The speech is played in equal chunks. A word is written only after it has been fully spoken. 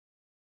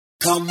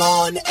Come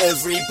on,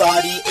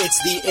 everybody,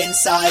 it's the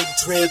inside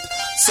trip.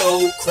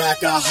 So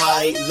crack a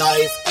high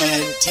life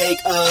and take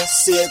a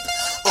sip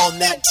on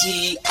that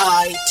TIT.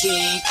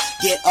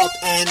 Get up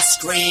and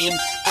scream,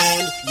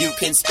 and you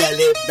can spell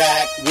it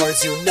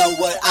backwards, you know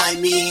what I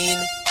mean.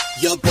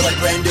 Your boy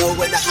Brando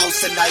in the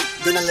house tonight,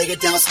 gonna lay it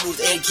down smooth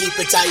and keep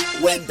it tight.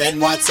 When Ben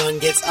Watson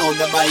gets on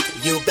the mic,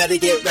 you better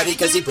get ready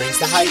cause he brings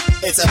the hype.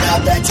 It's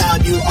about that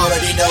time, you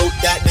already know,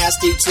 that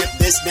nasty trip,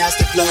 this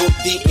nasty flow.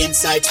 The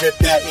inside trip,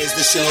 that is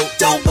the show.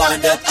 Don't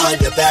wind up on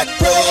your back,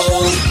 bro.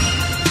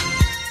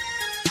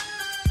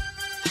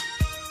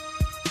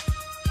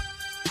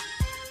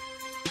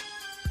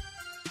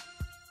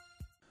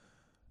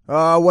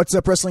 What's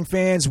up, wrestling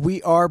fans?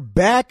 We are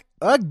back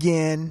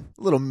again.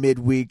 A little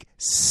midweek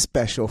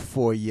special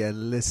for your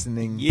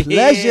listening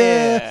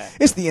pleasure.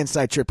 It's the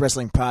Inside Trip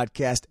Wrestling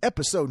Podcast,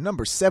 episode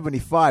number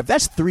 75.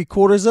 That's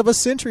 3/4 of a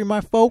century,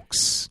 my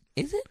folks.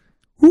 Is it?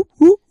 Whoop,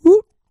 whoop,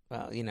 whoop.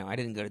 Well, you know, I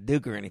didn't go to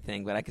Duke or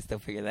anything, but I can still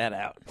figure that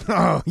out.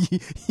 Oh,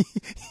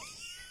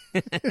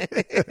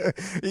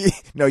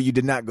 no, you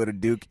did not go to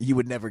Duke. You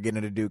would never get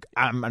into Duke.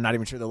 I'm not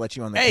even sure they'll let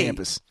you on the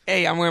campus.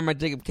 Hey, I'm wearing my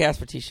Jacob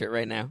Casper t-shirt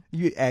right now.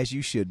 As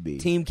you should be.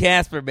 Team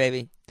Casper,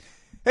 baby.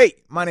 Hey,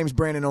 my name's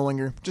Brandon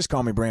Olinger. Just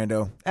call me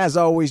Brando. As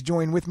always,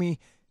 join with me,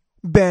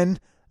 Ben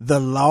the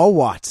Law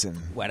Watson.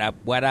 What up,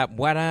 what up,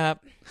 what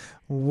up?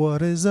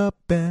 What is up,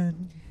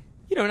 Ben?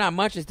 You know, not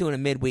much is doing a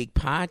midweek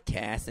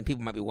podcast, and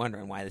people might be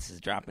wondering why this is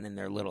dropping in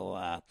their little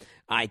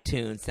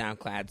iTunes,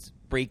 SoundCloud,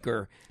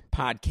 Breaker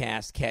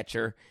podcast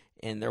catcher,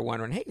 and they're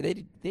wondering,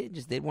 hey, they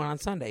just did one on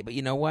Sunday. But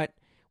you know what?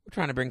 We're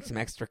trying to bring some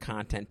extra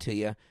content to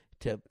you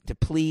to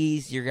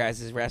please your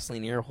guys'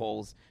 wrestling ear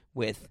holes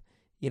with,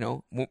 you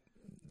know,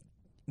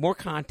 more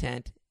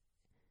content.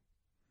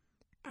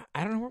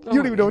 I don't know where I'm going. You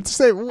don't even know what to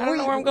say. I don't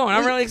know where I'm going.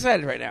 I'm really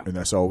excited right now. And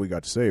that's all we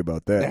got to say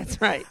about that.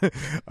 That's right.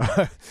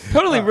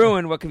 Totally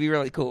ruined what could be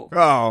really cool.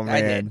 Oh,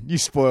 man. You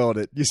spoiled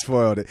it.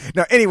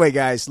 Now, anyway,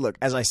 guys, look,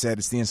 as I said,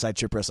 it's the Inside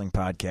Trip Wrestling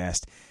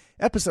Podcast.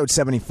 Episode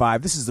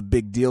 75. This is a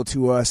big deal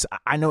to us.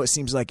 I know it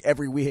seems like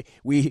every week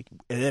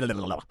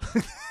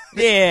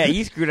Yeah,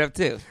 you screwed up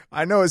too.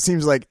 I know it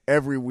seems like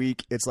every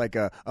week it's like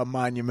a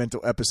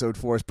monumental episode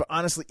for us, but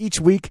honestly, each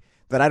week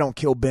that I don't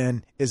kill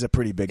Ben is a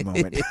pretty big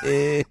moment.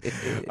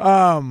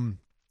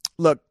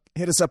 Look,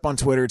 hit us up on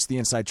Twitter. It's the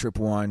Inside Trip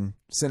 1.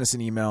 Send us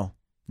an email,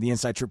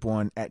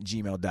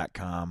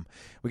 theinsidetrip1@gmail.com.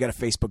 We got a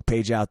Facebook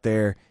page out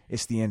there.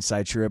 It's the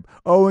Inside Trip.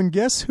 Oh, and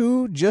guess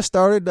who just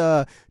started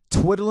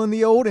twiddling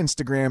the old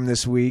Instagram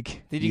this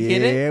week? Did you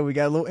get it? Yeah, we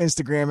got a little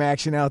Instagram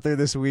action out there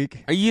this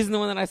week. Are you using the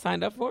one that I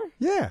signed up for?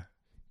 Yeah.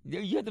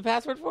 You had the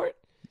password for it?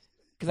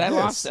 Because I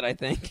lost it, I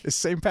think. It's the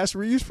same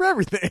password we use for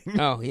everything.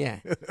 Oh, yeah.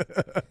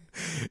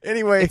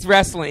 Anyway. It's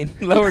wrestling.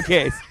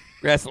 Lowercase.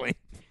 Wrestling.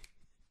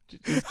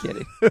 Just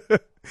kidding.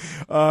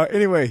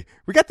 Anyway,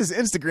 we got this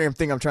Instagram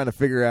thing I'm trying to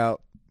figure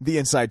out. The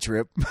Inside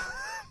Trip.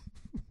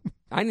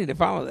 I need to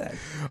follow that.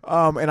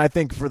 And I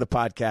think for the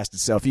podcast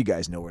itself, you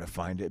guys know where to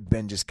find it.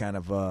 Ben just kind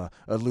of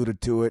alluded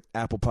to it.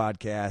 Apple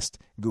Podcast,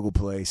 Google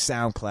Play,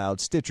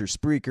 SoundCloud, Stitcher,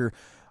 Spreaker,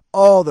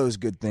 all those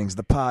good things.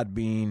 The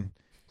Podbean.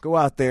 Go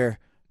out there,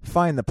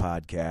 find the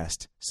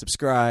podcast,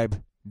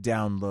 subscribe,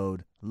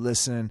 download,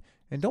 listen,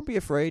 and don't be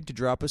afraid to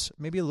drop us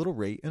maybe a little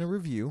rate and a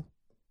review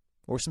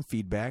or some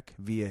feedback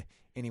via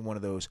any one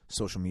of those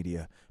social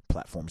media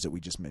platforms that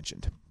we just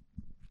mentioned.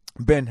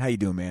 Ben, how you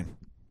doing, man?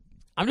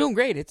 I'm doing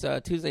great. It's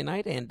Tuesday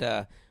night,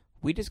 and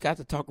we just got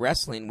to talk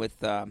wrestling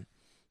with an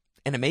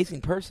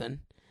amazing person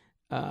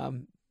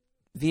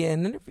via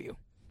an interview.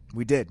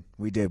 We did.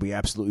 We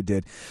absolutely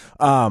did.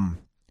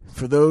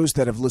 For those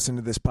that have listened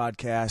to this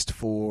podcast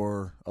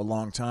for a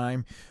long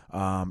time,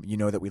 you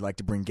know that we like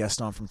to bring guests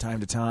on from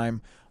time to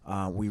time.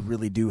 We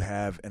really do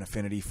have an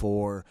affinity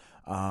for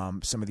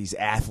some of these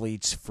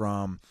athletes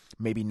from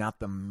maybe not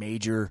the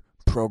major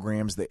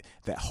programs that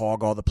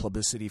hog all the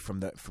publicity from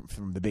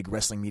the big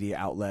wrestling media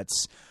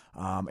outlets.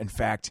 In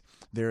fact,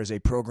 there is a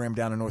program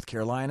down in North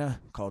Carolina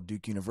called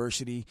Duke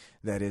University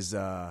that is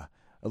a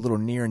little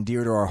near and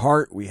dear to our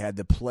heart. We had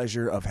the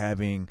pleasure of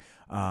having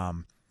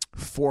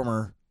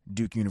former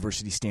Duke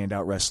University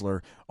standout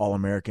wrestler,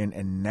 All-American,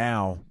 and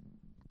now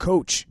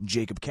coach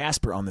Jacob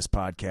Casper on this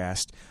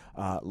podcast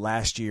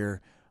last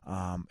year.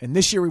 And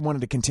this year we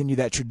wanted to continue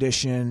that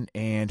tradition,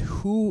 and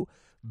who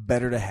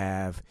better to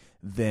have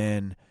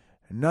than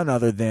none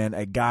other than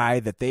a guy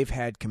that they've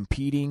had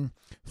competing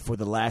for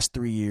the last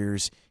 3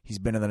 years. He's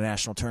been in the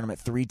national tournament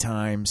 3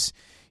 times.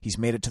 He's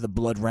made it to the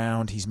blood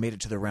round. He's made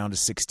it to the round of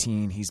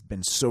 16. He's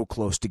been so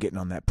close to getting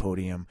on that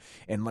podium.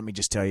 And let me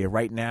just tell you,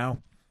 right now,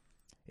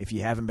 if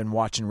you haven't been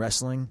watching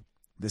wrestling,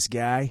 this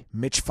guy,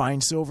 Mitch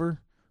Finesilver,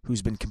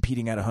 who's been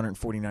competing at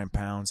 149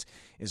 pounds,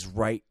 is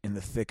right in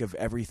the thick of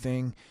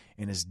everything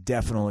and is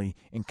definitely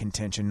in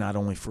contention not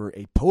only for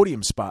a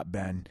podium spot,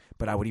 Ben,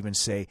 but I would even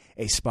say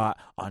a spot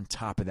on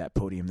top of that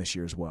podium this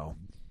year as well.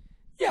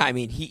 Yeah, I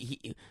mean,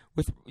 he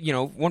with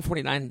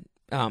 149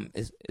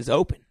 is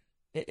open.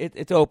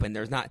 It's open.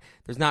 There's not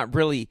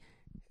really.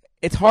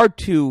 It's hard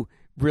to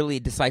really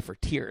decipher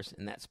tiers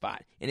in that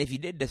spot. And if you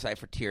did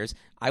decipher tiers,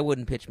 I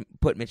wouldn't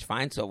put Mitch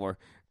Finesilver,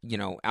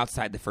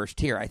 outside the first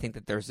tier. I think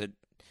that there's a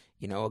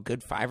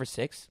good 5 or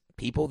 6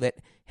 people that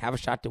have a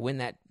shot to win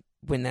the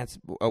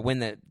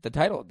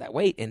title at that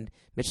weight, and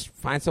Mitch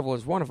Finesilver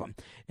is one of them.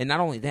 And not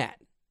only that,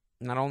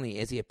 not only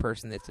is he a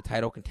person that's a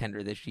title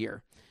contender this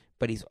year,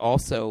 but he's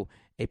also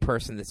a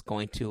person that's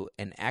going to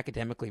an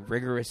academically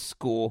rigorous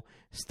school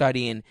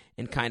studying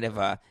in kind of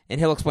and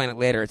he'll explain it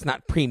later, it's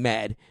not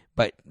pre-med,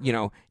 but,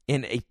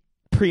 in a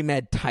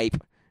pre-med type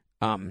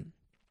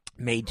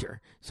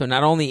major. So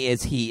not only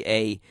is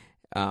he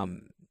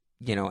an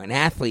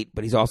athlete,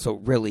 but he's also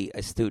really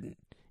a student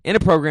in a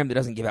program that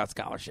doesn't give out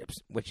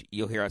scholarships, which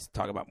you'll hear us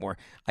talk about more.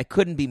 I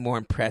couldn't be more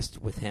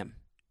impressed with him.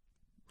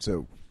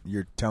 So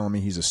you're telling me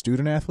he's a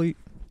student athlete?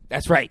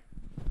 That's right.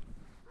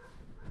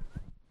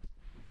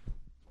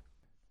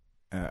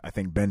 I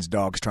think Ben's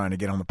dog's trying to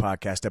get on the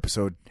podcast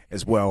episode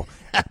as well,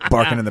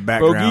 barking in the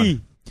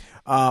background.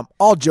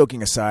 All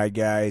joking aside,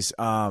 guys,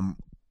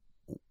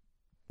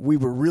 we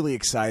were really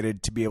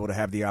excited to be able to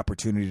have the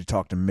opportunity to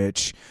talk to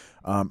Mitch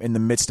in the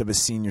midst of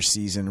his senior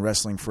season,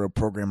 wrestling for a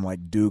program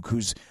like Duke,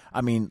 who's,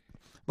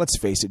 let's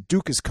face it,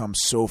 Duke has come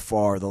so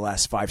far the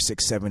last 5,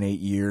 6, 7, 8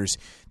 years.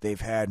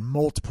 They've had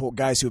multiple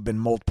guys who have been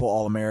multiple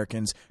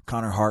All-Americans,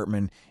 Connor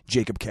Hartman,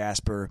 Jacob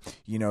Casper.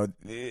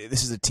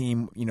 This is a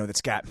team,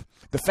 that's got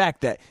the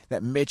fact that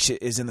Mitch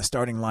is in the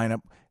starting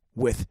lineup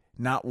with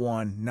not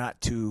 1, not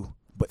 2,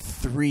 but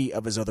 3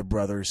 of his other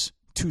brothers,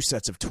 2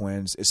 sets of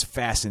twins, is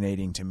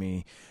fascinating to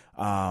me.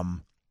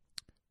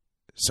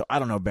 So I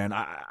don't know, Ben.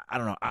 I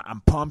don't know.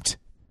 I'm pumped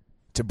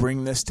to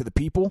bring this to the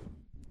people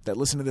that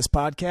listen to this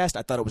podcast.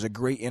 I thought it was a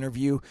great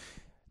interview.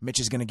 Mitch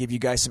is going to give you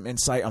guys some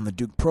insight on the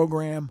Duke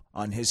program,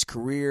 on his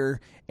career,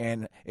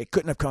 and it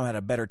couldn't have come at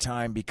a better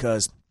time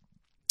because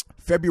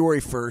February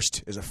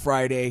 1st is a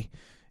Friday.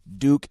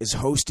 Duke is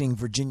hosting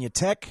Virginia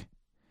Tech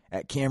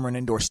at Cameron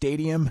Indoor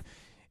Stadium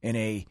in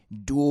a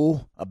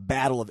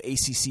battle of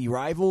ACC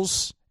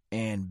rivals,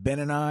 and Ben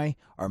and I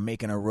are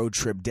making a road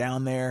trip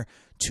down there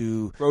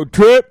to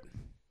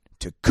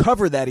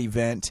cover that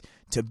event,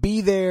 to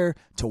be there,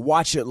 to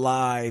watch it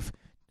live,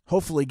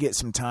 hopefully get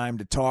some time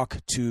to talk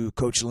to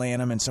Coach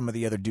Lanham and some of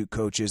the other Duke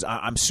coaches.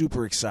 I'm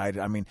super excited.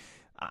 I'm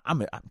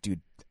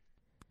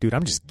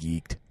just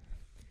geeked.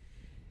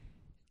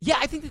 Yeah,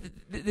 I think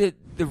that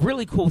the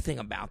really cool thing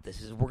about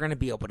this is we're going to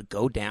be able to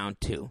go down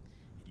to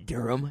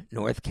Durham,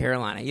 North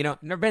Carolina.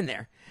 Never been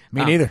there.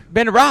 Me neither.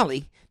 Been to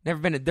Raleigh, never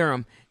been to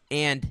Durham,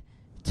 and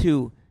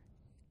to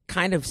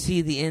kind of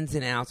see the ins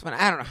and outs. But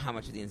I don't know how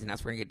much of the ins and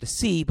outs we're going to get to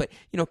see, but,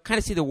 kind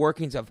of see the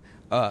workings of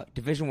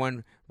Division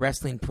I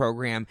wrestling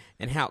program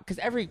and how, because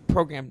every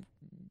program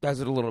does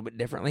it a little bit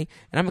differently,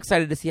 and I'm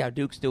excited to see how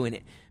Duke's doing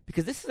it,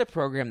 because this is a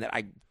program that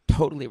I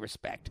totally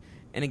respect.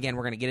 And again,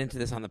 we're going to get into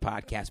this on the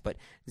podcast, but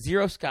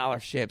 0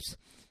 scholarships,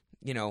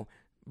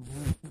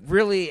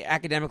 really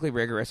academically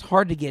rigorous,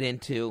 hard to get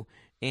into,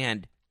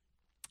 and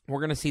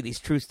we're going to see these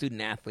true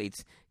student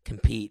athletes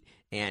compete,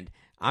 and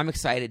I'm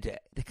excited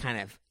to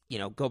kind of,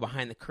 go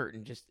behind the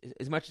curtain just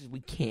as much as we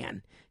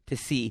can to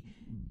see,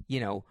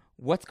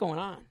 what's going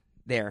on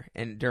there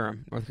in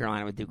Durham, North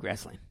Carolina with Duke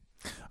Wrestling.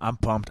 I'm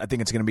pumped. I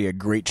think it's going to be a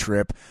great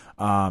trip.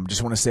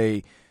 Just want to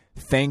say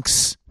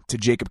thanks to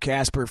Jacob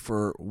Casper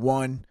for,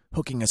 one,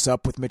 hooking us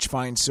up with Mitch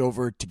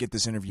Finesilver to get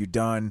this interview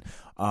done,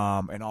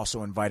 and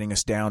also inviting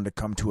us down to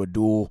come to a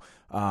duel.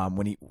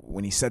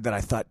 When he said that,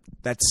 I thought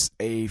that's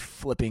a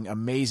flipping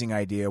amazing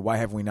idea. Why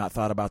have we not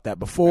thought about that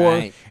before?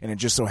 Right. And it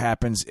just so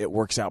happens it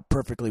works out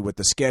perfectly with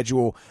the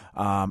schedule,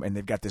 and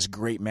they've got this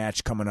great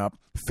match coming up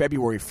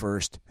February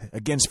 1st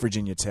against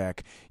Virginia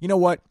Tech. You know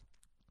what?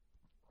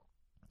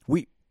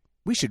 We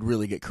should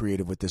really get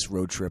creative with this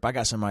road trip. I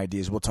got some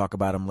ideas. We'll talk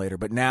about them later.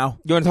 But now,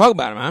 You want to talk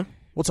about him, huh?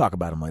 we'll talk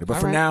about them later. But All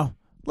for right. now,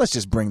 let's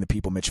just bring the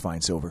people Mitch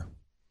Finesilver.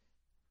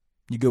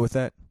 You good with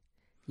that?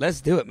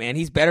 Let's do it, man.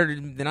 He's better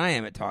than I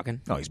am at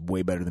talking. Oh, he's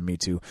way better than me,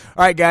 too.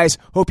 All right, guys.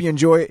 Hope you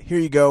enjoy it. Here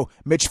you go.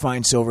 Mitch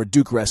Finesilver,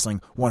 Duke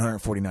Wrestling,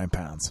 149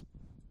 pounds.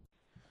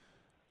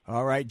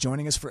 All right,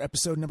 joining us for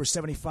episode number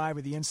 75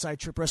 of the Inside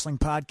Trip Wrestling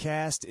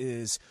Podcast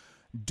is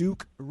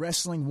Duke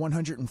Wrestling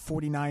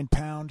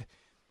 149-pound,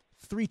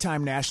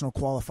 3-time national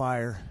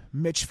qualifier,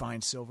 Mitch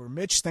Finesilver.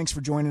 Mitch, thanks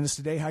for joining us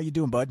today. How you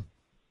doing, bud?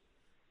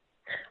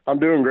 I'm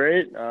doing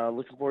great.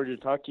 Looking forward to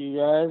talk to you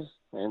guys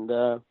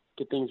and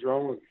get things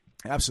rolling.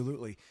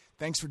 Absolutely.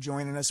 Thanks for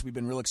joining us. We've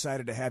been real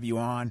excited to have you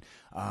on.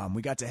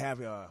 We got to have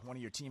one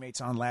of your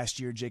teammates on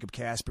last year, Jacob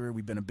Casper.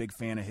 We've been a big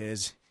fan of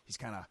his. He's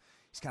kind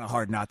of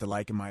hard not to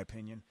like, in my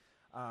opinion.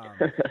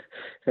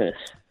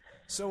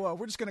 So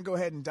we're just going to go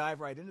ahead and dive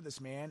right into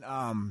this,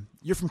 man.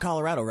 You're from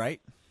Colorado,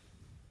 right?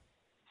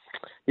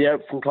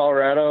 Yep, from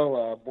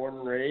Colorado, born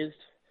and raised.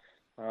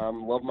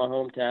 Love my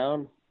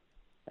hometown.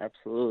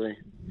 Absolutely.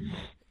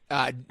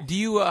 Do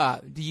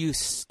you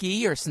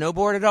ski or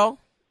snowboard at all?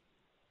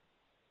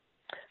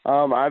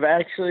 I've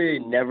actually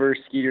never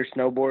skied or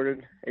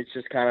snowboarded. It's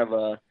just kind of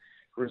a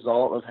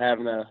result of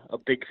having a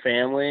big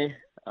family.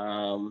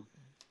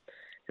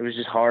 It it was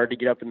just hard to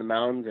get up in the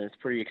mountains, and it's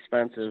pretty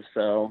expensive.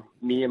 So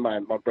me and my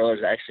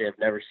brothers actually have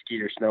never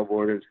skied or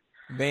snowboarded.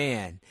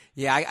 Man,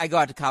 yeah, I go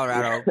out to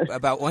Colorado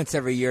about once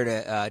every year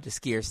to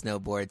ski or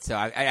snowboard, so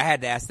I had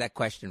to ask that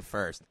question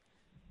first.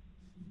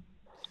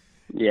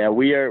 Yeah,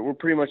 we're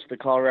pretty much the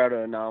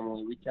Colorado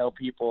anomaly. We tell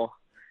people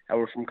that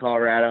we're from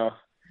Colorado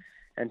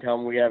and tell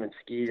them we haven't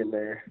skied, and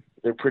they're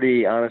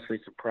pretty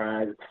honestly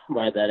surprised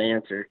by that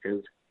answer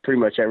because pretty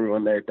much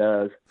everyone there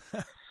does.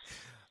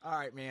 All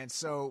right, man.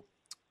 So,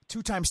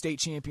 two-time state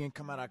champion,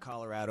 come out of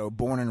Colorado,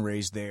 born and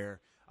raised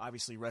there,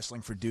 obviously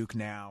wrestling for Duke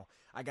now.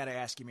 I got to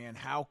ask you, man,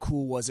 how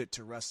cool was it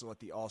to wrestle at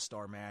the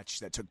All-Star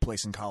match that took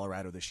place in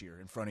Colorado this year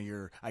in front of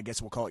your, I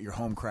guess we'll call it your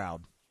home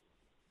crowd?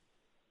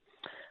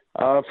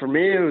 For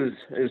me, it was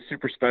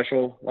super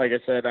special. Like I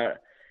said,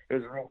 it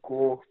was real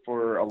cool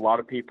for a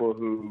lot of people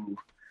who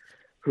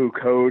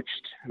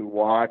coached, who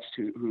watched,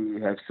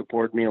 who have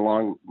supported me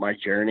along my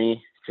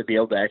journey to be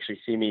able to actually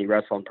see me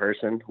wrestle in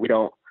person. We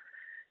don't,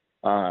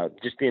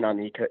 just being on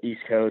the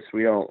East Coast,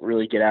 we don't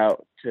really get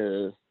out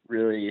to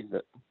really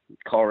the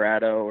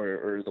Colorado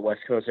or the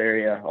West Coast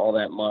area all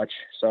that much.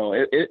 So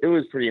it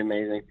was pretty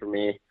amazing for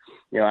me.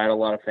 You know, I had a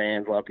lot of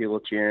fans, a lot of people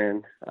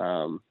cheering,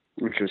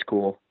 which was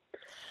cool.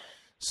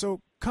 So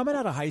coming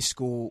out of high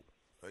school,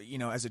 you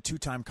know, as a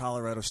two-time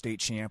Colorado state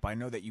champ, I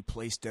know that you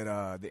placed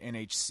at the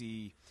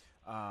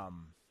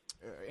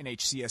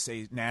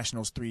NHCSA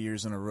Nationals 3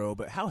 years in a row,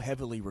 but how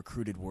heavily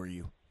recruited were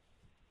you?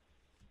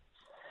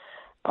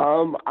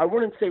 I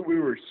wouldn't say we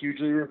were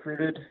hugely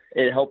recruited.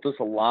 It helped us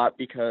a lot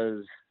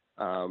because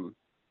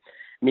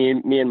me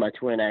and my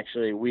twin,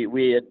 actually,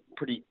 we had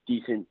pretty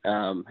decent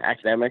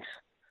academics.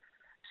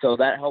 So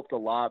that helped a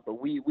lot,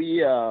 but we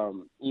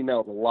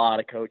emailed a lot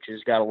of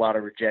coaches, got a lot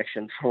of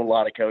rejection from a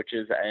lot of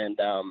coaches, and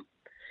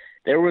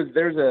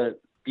there's a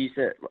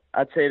decent,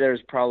 I'd say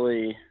there's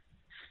probably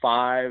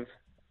 5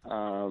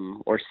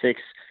 or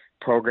 6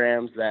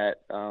 programs that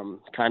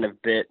kind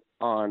of bit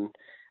on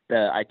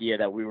the idea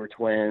that we were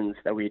twins,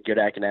 that we had good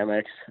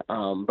academics.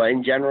 But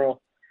in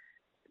general,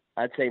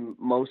 I'd say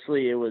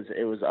mostly it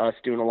was us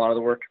doing a lot of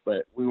the work,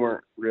 but we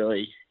weren't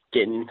really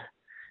getting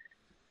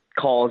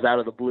calls out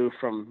of the blue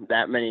from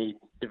that many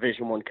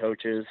Division I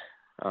coaches.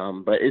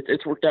 But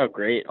it's worked out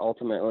great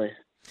ultimately.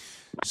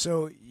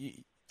 So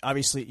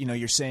obviously, you know,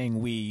 you're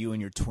saying you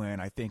and your twin.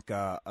 I think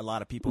a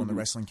lot of people in the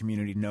wrestling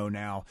community know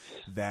now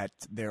that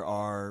there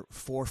are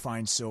 4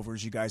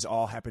 Finesilvers. You guys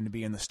all happen to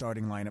be in the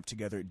starting lineup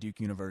together at Duke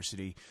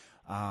University.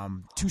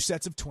 2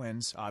 sets of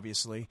twins,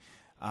 obviously.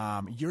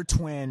 Your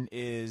twin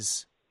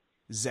is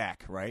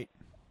Zach, right?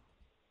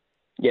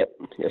 Yep.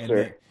 Yes,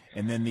 sir.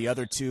 And then the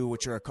other 2,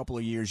 which are a couple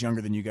of years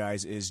younger than you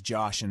guys, is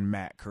Josh and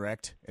Matt,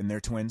 correct? And they're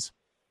twins?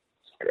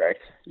 Correct.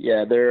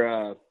 Yeah,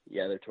 they're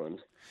twins.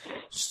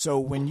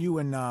 So when you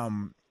and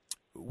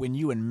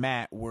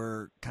Matt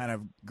were kind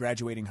of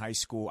graduating high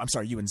school, I'm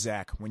sorry, you and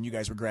Zach, when you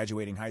guys were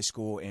graduating high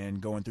school and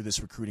going through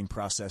this recruiting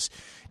process,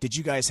 did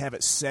you guys have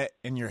it set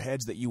in your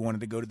heads that you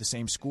wanted to go to the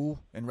same school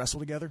and wrestle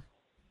together?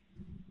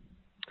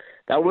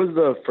 That was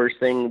the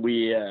first thing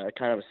we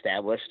kind of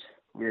established.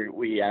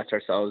 We asked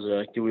ourselves,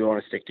 do we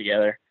want to stick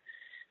together?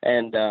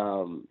 And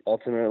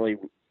ultimately,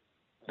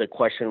 the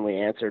question we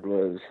answered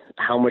was,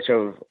 how much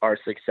of our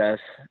success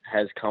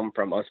has come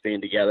from us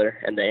being together?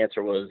 And the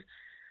answer was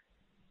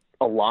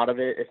a lot of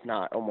it, if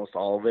not almost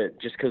all of it,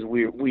 just because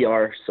we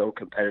are so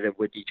competitive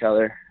with each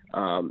other,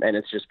 and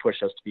it's just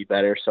pushed us to be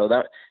better. So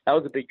that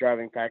was a big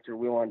driving factor.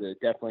 We wanted to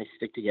definitely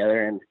stick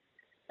together, and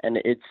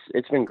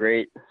it's been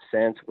great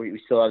since.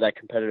 We still have that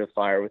competitive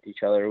fire with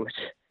each other, which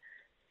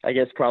I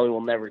guess probably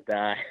will never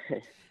die.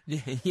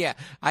 Yeah,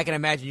 I can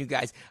imagine you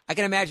guys. I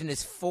can imagine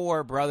there's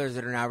 4 brothers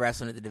that are now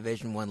wrestling at the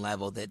Division I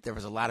level, that there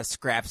was a lot of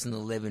scraps in the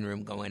living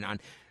room going on.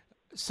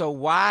 So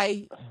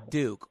why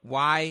Duke?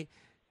 Why?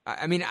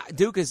 I mean,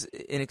 Duke is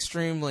an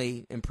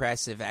extremely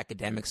impressive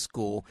academic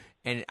school,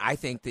 and I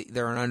think that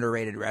they're an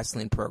underrated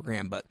wrestling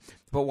program. But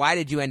why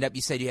did you end up?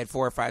 You said you had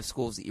 4 or 5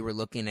 schools that you were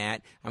looking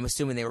at. I'm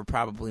assuming they were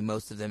probably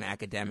most of them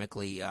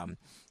academically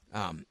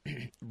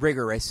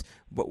rigorous.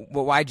 But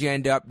why'd you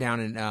end up down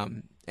in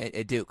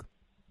at Duke?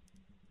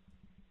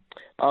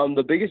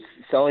 The biggest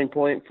selling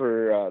point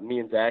for me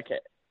and Zach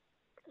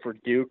for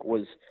Duke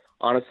was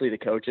honestly the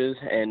coaches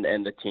and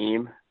the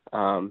team.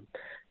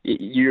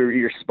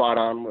 You're spot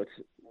on with.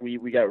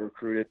 We got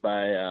recruited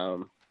by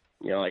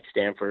like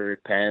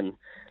Stanford, Penn,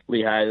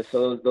 Lehigh,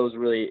 so those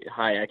really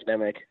high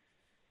academic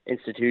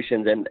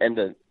institutions, and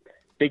the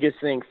biggest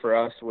thing for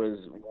us was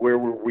where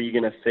were we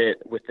going to fit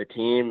with the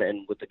team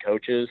and with the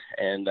coaches.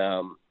 And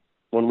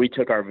when we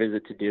took our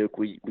visit to Duke,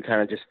 we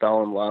kind of just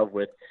fell in love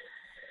with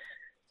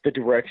the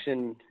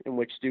direction in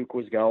which Duke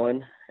was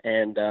going,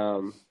 and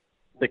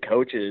the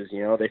coaches,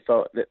 they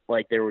felt that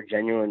like they were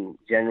genuine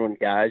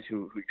guys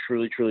who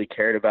truly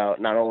cared about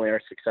not only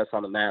our success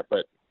on the mat,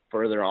 but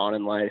further on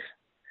in life.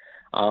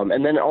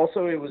 And then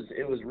also it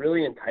was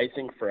really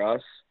enticing for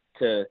us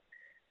to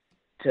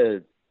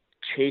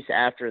chase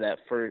after that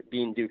for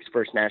being Duke's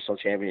first national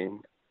champion.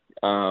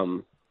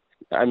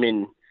 I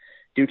mean,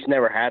 Duke's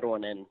never had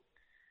one, and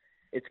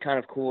it's kind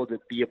of cool to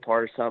be a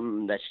part of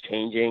something that's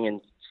changing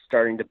and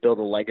starting to build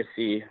a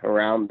legacy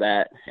around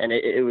that. And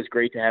it was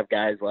great to have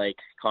guys like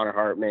Connor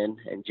Hartman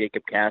and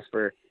Jacob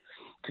Casper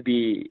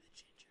to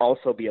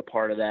also be a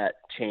part of that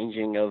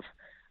changing of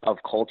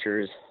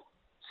cultures.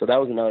 So that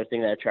was another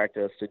thing that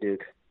attracted us to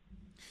Duke.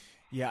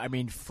 Yeah, I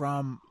mean,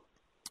 from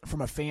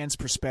a fan's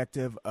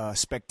perspective, a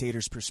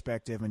spectator's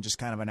perspective, and just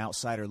kind of an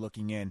outsider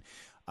looking in,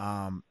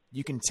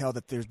 you can tell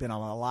that there's been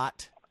a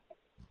lot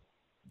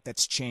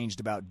that's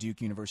changed about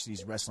Duke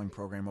University's wrestling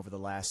program over the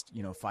last,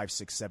 5,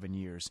 6, 7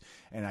 years.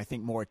 And I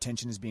think more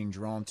attention is being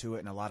drawn to it,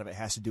 and a lot of it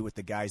has to do with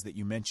the guys that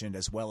you mentioned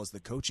as well as the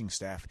coaching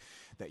staff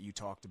that you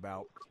talked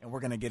about. And we're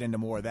going to get into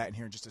more of that in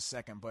here in just a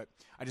second. But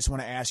I just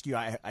want to ask you,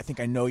 I think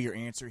I know your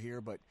answer here,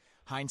 but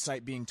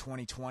hindsight being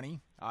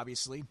 20/20,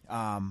 obviously,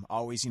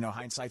 always,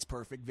 hindsight's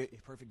perfect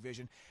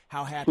vision.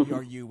 How happy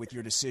are you with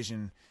your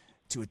decision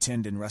to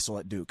attend and wrestle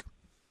at Duke?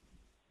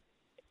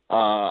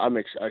 I'm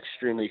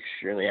extremely,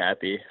 extremely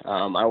happy.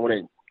 I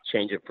wouldn't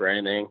change it for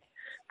anything.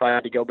 If I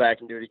had to go back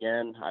and do it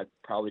again, I'd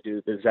probably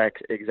do the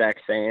exact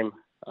same.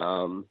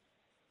 I've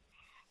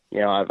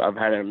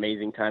had an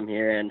amazing time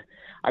here, and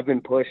I've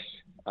been pushed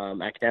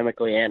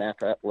academically and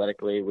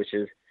athletically, which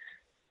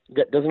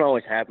that doesn't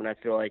always happen, I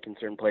feel like, in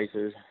certain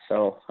places.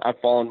 So I've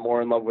fallen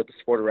more in love with the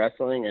sport of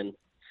wrestling and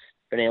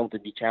been able to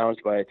be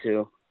challenged by it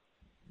too.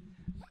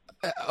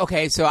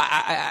 Okay, so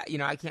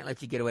I can't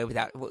let you get away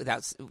without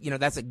that's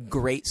a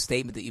great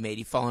statement that you made.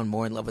 You've fallen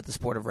more in love with the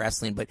sport of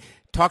wrestling, but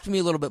talk to me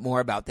a little bit more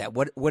about that.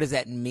 What does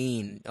that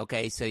mean?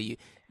 Okay, so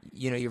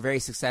you're very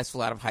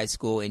successful out of high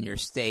school in your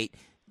state.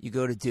 You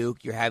go to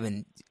Duke, you're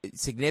having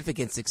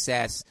significant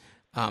success,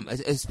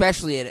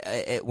 especially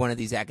at one of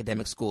these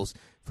academic schools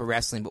for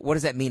wrestling. But what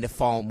does that mean to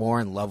fall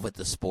more in love with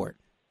the sport?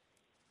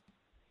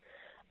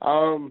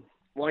 Well,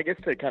 I guess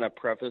to kind of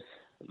preface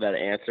that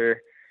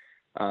answer,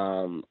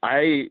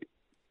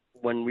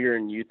 when we were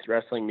in youth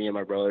wrestling, me and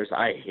my brothers,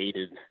 I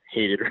hated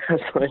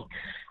wrestling.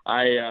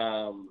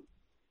 I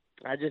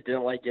just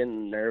didn't like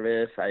getting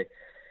nervous. I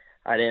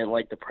didn't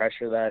like the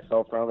pressure that I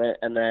felt from it.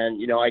 And then,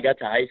 I got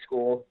to high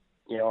school,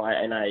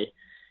 I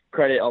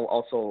credit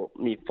also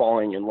me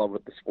falling in love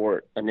with the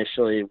sport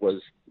initially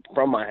was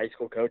from my high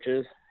school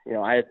coaches.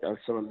 I had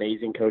some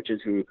amazing coaches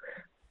who,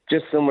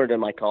 just similar to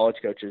my college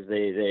coaches,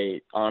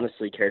 they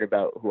honestly cared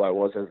about who I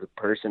was as a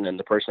person and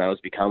the person I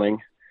was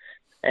becoming.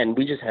 And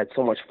we just had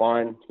so much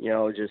fun,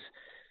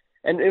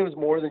 and it was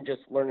more than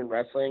just learning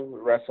wrestling.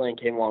 Wrestling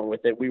came along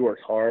with it. We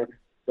worked hard,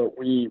 but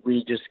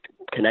we just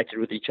connected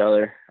with each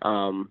other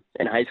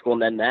in high school.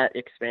 And then that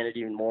expanded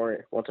even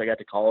more once I got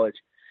to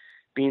college.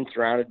 Being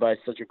surrounded by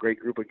such a great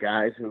group of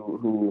guys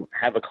who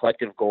have a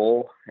collective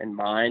goal in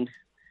mind,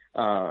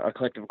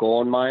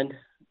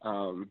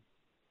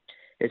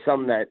 is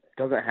something that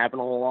doesn't happen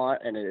a whole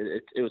lot. And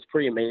it was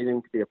pretty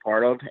amazing to be a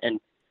part of. And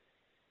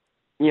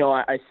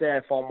I say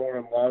I fall more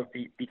in love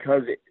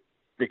because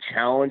the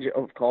challenge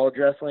of college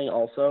wrestling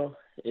also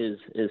is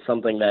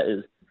something that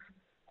is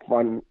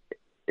fun.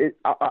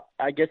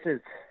 I guess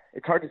it's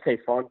hard to say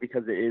fun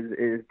because it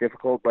is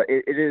difficult, but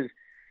it is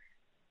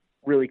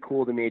really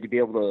cool to me to be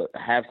able to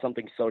have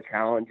something so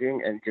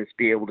challenging and just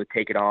be able to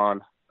take it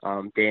on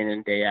day in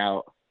and day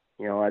out,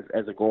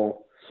 as a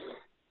goal.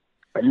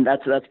 And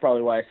that's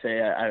probably why I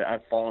say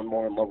I've fallen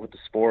more in love with the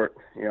sport.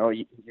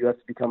 You have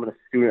to become a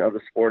student of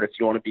the sport if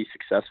you want to be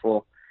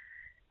successful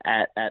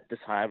at this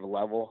high of a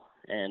level.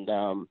 And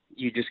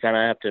you just kind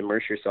of have to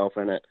immerse yourself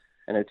in it.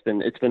 And it's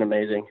been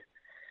amazing.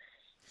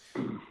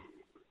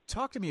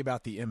 Talk to me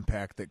about the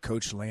impact that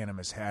Coach Lanham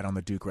has had on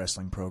the Duke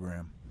wrestling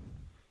program.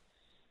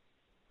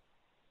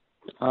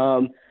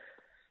 Coach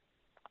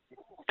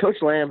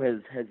Lamb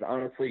has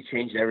honestly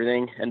changed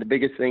everything. And the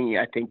biggest thing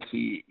I think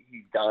he's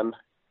done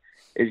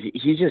is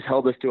he just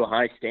held us to a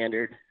high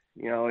standard.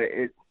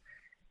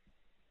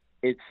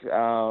 It's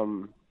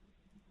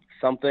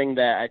something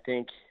that I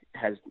think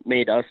has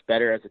made us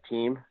better as a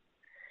team.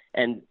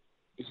 And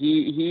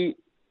he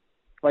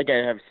like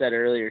I have said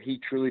earlier, he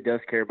truly does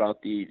care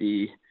about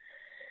the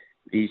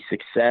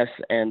success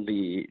and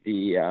the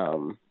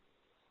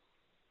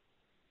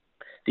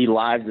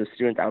lives of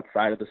students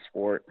outside of the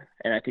sport.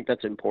 And I think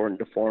that's important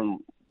to form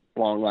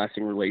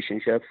long-lasting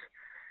relationships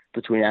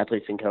between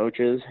athletes and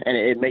coaches. And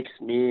it makes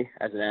me,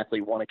 as an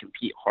athlete, want to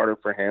compete harder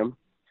for him.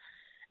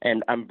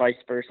 And I'm vice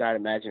versa. I'd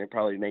imagine it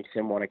probably makes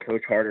him want to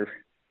coach harder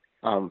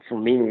for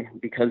me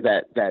because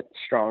that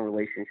strong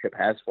relationship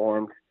has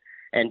formed.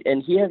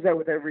 And he has that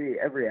with every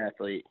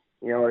athlete.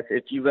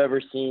 If you've ever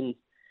seen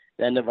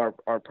the end of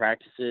our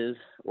practices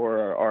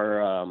or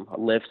our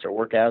lifts or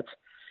workouts,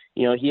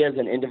 he has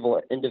an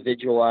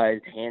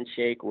individualized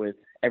handshake with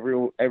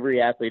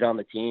every athlete on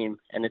the team,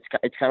 and it's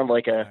kind of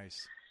like a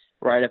nice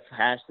rite of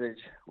passage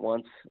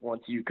once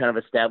you kind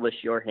of establish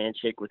your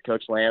handshake with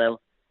Coach Lanham,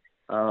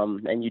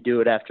 and you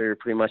do it after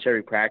pretty much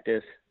every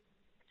practice.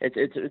 It's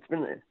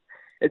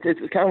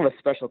kind of a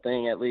special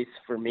thing, at least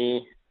for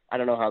me. I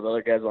don't know how the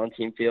other guys on the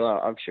team feel.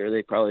 I'm sure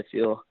they probably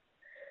feel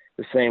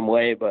the same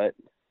way, but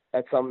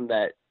that's something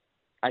that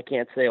I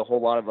can't say a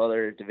whole lot of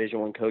other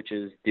Division I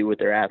coaches do with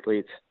their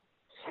athletes.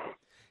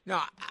 No,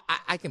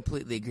 I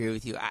completely agree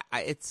with you.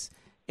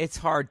 It's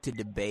hard to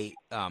debate,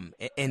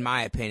 in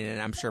my opinion,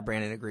 and I'm sure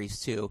Brandon agrees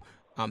too.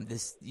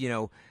 This,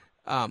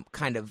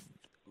 kind of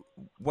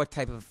what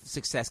type of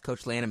success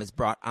Coach Lanham has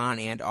brought on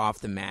and off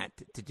the mat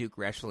to Duke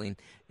wrestling,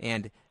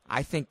 and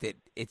I think that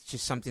it's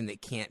just something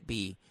that can't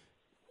be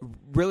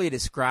really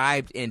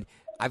described. And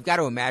I've got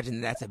to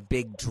imagine that's a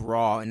big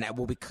draw, and that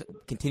will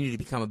continue to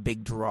become a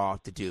big draw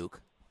to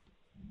Duke.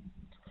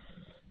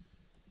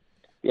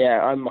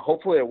 Yeah,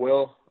 hopefully it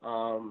will.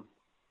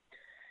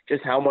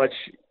 Just how much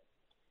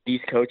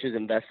these coaches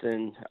invest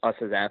in us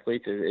as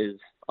athletes is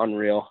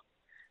unreal.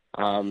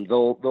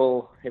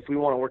 They'll if we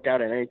want to work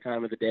out at any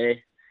time of the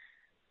day,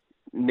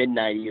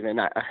 midnight even,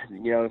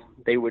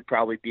 they would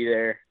probably be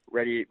there,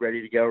 ready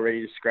to go,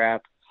 ready to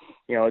scrap.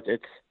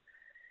 It's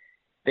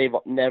they've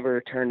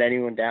never turned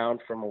anyone down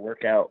from a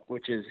workout,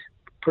 which is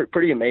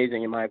pretty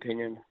amazing in my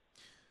opinion.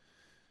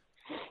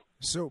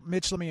 So,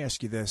 Mitch, let me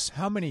ask you this.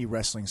 How many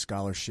wrestling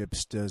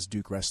scholarships does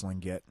Duke Wrestling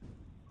get?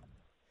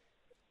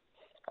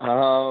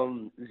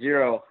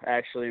 0,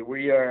 actually.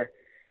 We are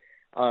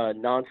a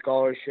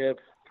non-scholarship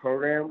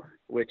program,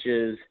 which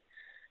is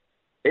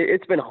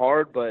it's been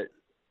hard, but,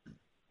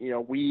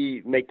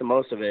 we make the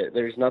most of it.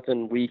 There's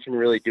nothing we can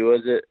really do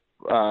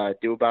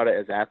about it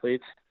as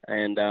athletes.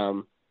 And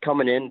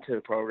coming into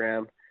the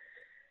program,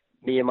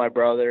 me and my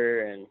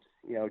brother and,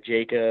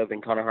 Jacob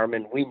and Connor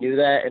Harmon, we knew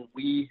that, and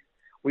we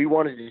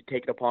wanted to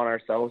take it upon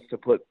ourselves to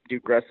put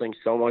Duke Wrestling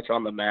so much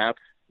on the map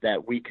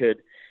that we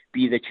could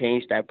be the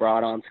change that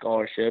brought on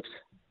scholarships.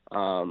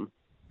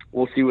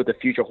 We'll see what the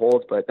future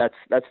holds, but that's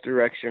the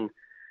direction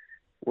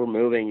we're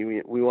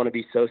moving. We want to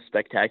be so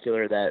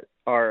spectacular that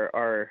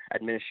our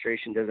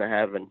administration doesn't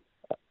have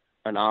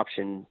an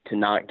option to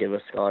not give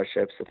us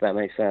scholarships, if that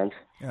makes sense.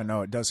 Yeah,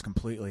 no, it does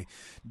completely.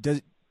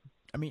 Does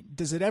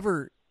it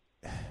ever,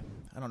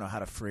 I don't know how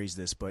to phrase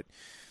this, but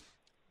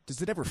does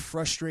it ever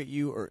frustrate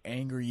you or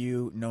anger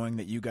you knowing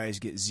that you guys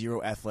get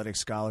 0 athletic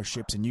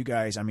scholarships? And you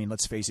guys,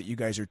 let's face it, you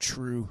guys are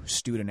true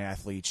student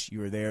athletes.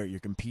 You are there,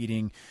 you're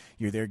competing,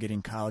 you're there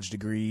getting college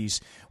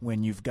degrees.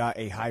 When you've got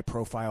a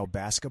high-profile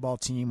basketball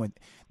team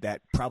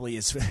that probably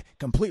is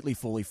completely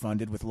fully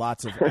funded with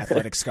lots of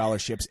athletic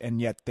scholarships, and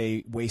yet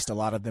they waste a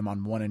lot of them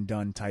on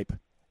one-and-done type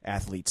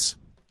athletes.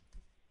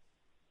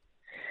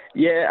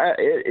 Yeah,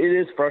 it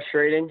is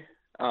frustrating.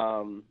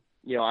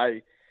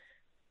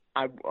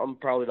 I'm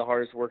probably the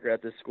hardest worker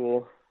at this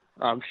school.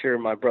 I'm sure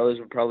my brothers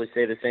would probably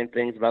say the same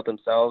things about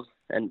themselves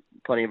and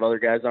plenty of other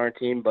guys on our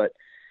team. But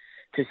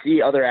to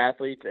see other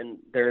athletes and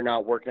they're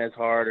not working as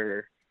hard,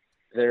 or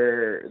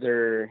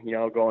they're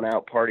going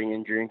out partying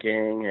and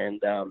drinking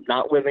and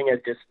not living as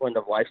disciplined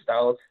of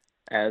lifestyles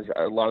as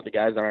a lot of the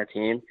guys on our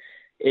team,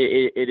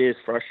 it is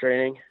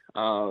frustrating.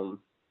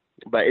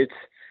 But it's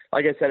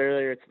like I said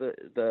earlier, it's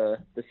the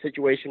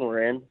situation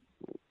we're in.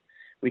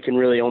 We can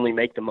really only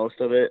make the most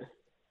of it.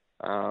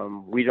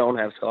 We don't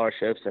have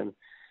scholarships, and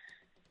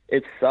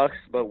it sucks,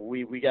 but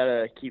we got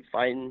to keep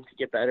fighting to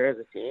get better as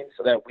a team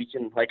so that we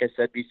can, like I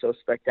said, be so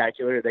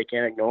spectacular they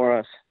can't ignore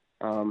us.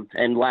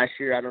 And last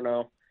year, I don't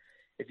know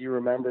if you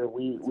remember,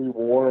 we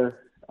wore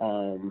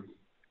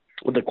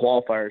with the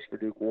qualifiers for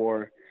Duke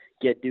wore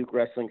Get Duke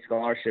Wrestling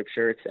Scholarship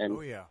shirts. And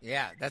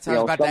yeah, that's how I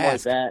was about to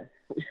ask.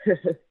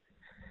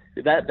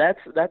 Like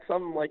that's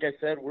something, like I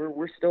said,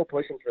 we're still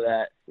pushing for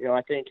that.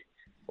 I think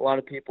a lot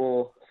of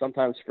people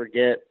sometimes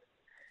forget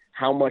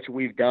how much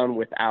we've done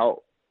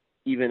without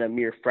even a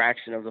mere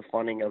fraction of the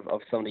funding of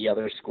some of the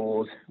other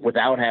schools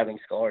without having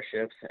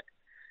scholarships.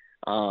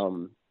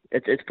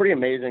 It's pretty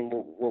amazing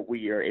what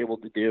we are able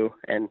to do.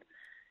 And,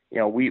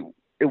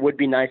 it would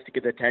be nice to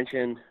get the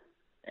attention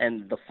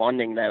and the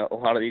funding that a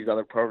lot of these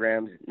other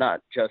programs,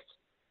 not just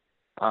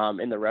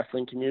in the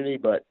wrestling community,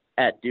 but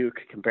at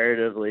Duke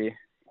comparatively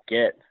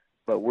get.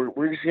 But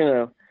we're just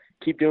going to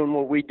keep doing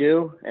what we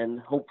do, and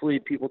hopefully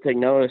people take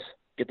notice,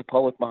 get the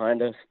public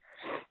behind us.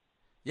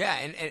 Yeah,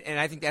 and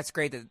I think that's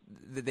great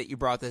that you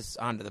brought this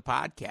onto the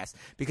podcast,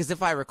 because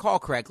if I recall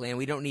correctly, and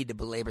we don't need to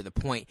belabor the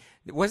point,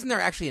 wasn't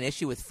there actually an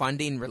issue with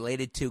funding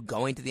related to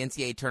going to the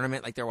NCAA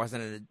tournament? Like there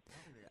wasn't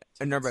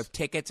a number of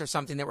tickets or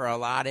something that were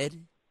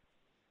allotted?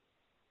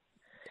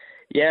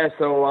 Yeah,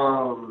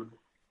 so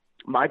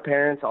my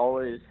parents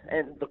always,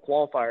 and the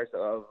qualifiers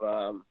of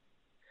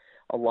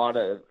a lot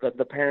of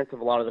the parents of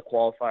a lot of the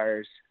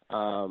qualifiers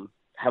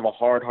have a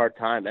hard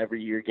time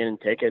every year getting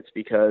tickets,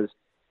 because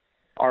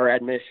our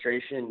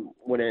administration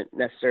wouldn't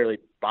necessarily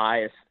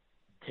buy us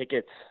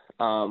tickets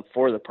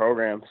for the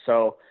program.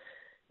 So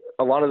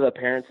a lot of the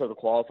parents of the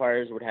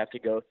qualifiers would have to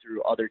go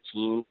through other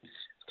teams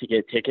to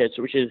get tickets,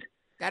 which is,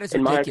 that is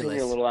in ridiculous. my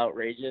opinion, a little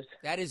outrageous.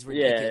 That is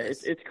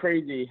ridiculous. Yeah, it's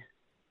crazy.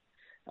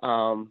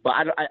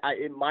 But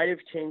it might have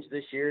changed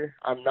this year.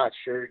 I'm not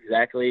sure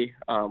exactly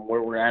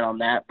where we're at on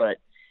that, but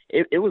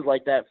it was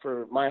like that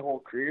for my whole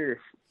career.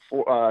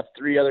 For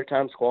 3 other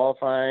times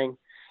qualifying,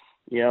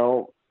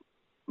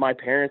 my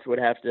parents would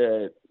have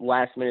to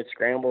last minute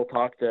scramble,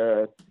 talk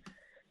to,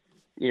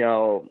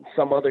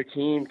 some other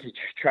team to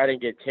try to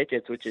get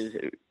tickets, which is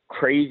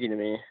crazy to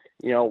me.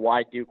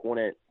 Why Duke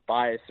wouldn't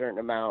buy a certain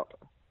amount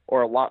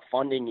or a lot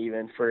funding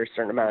even for a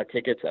certain amount of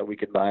tickets that we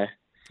could buy.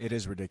 It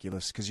is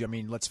ridiculous because, I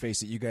mean, let's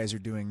face it, you guys are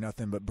doing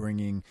nothing but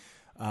bringing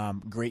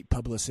great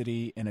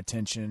publicity and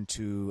attention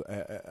to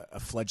a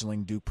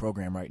fledgling Duke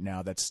program right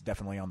now that's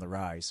definitely on the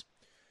rise.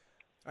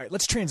 All right,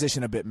 let's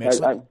transition a bit, Mitch.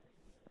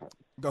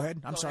 Go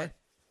ahead. I'm sorry.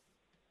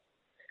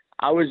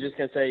 I was just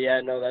gonna say, yeah,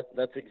 no,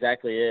 that's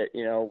exactly it.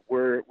 You know,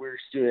 we're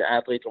student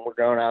athletes and we're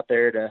going out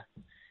there to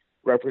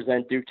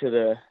represent Duke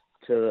to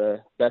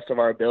the best of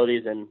our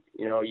abilities, and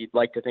you know, you'd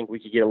like to think we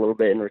could get a little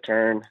bit in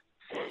return.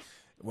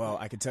 Well,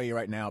 I can tell you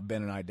right now,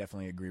 Ben and I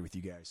definitely agree with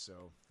you guys,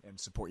 and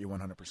support you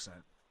 100%.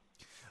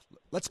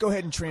 Let's go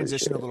ahead and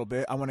transition a little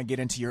bit. I want to get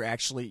into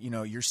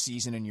your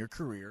season and your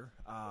career.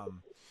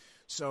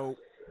 So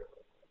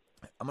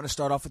I'm going to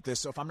start off with this.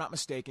 So if I'm not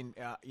mistaken,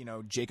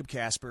 Jacob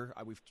Casper,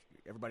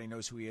 everybody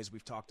knows who he is.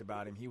 We've talked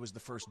about him. He was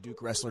the first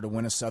Duke wrestler to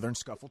win a Southern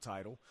Scuffle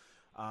title.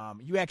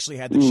 You actually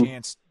had the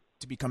chance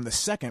to become the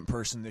second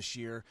person this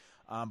year,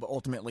 but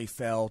ultimately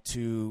fell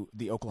to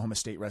the Oklahoma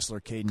State wrestler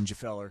Caden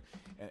Jaffeller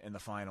in the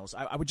finals.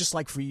 I would just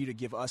like for you to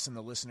give us and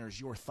the listeners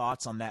your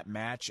thoughts on that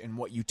match and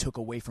what you took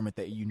away from it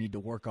that you need to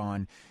work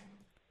on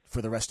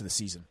for the rest of the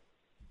season.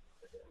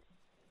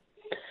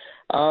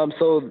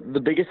 So the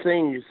biggest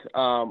things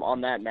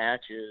on that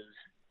match is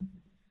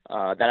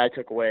that I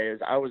took away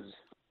is I was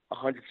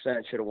 100%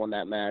 should have won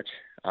that match.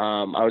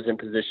 I was in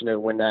position to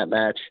win that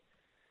match,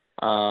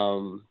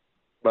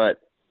 but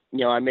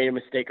I made a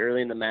mistake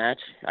early in the match.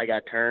 I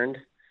got turned,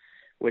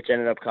 which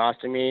ended up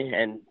costing me.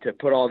 And to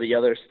put all the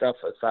other stuff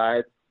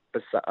aside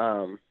with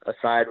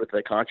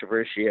the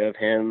controversy of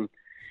him,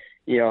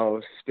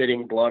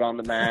 spitting blood on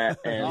the mat,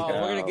 and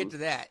we're gonna get to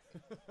that.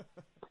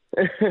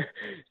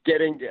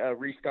 Getting a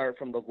restart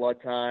from the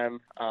blood time.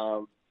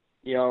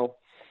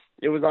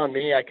 It was on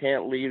me. I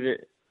can't leave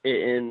it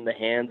in the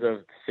hands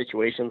of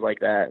situations like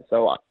that.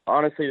 So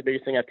honestly, the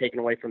biggest thing I've taken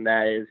away from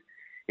that is,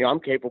 I'm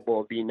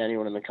capable of beating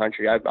anyone in the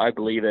country. I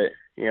believe it.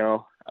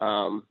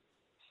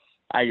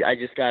 I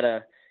just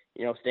gotta,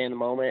 stay in the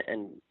moment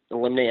and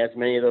eliminate as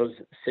many of those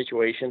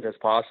situations as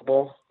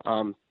possible.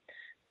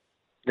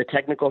 The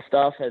technical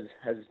stuff has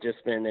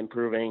just been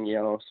improving.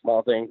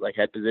 Small things like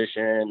head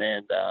position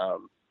and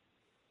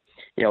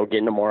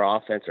getting to more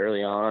offense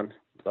early on.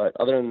 But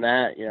other than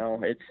that,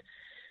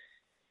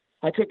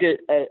 I took it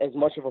as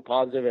much of a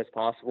positive as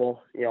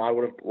possible. I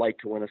would have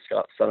liked to win a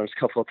Southern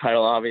Scuffle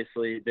title,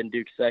 obviously, been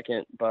Duke's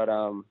second, but,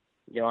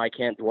 I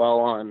can't dwell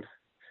on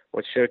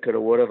what should, could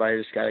have, would have. I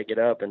just got to get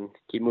up and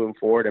keep moving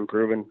forward,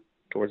 improving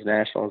towards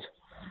nationals.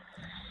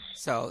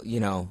 So,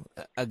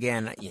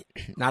 again,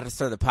 not to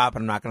stir the pot, but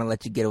I'm not going to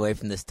let you get away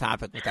from this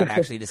topic without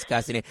actually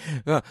discussing it.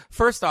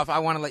 First off, I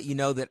want to let you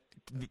know that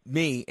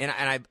me, and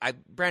I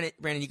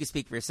Brandon, you can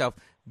speak for yourself,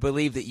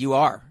 believe that you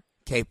are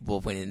capable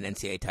of winning an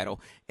NCAA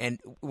title. And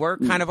we're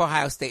kind of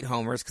Ohio State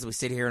homers because we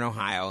sit here in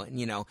Ohio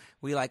and,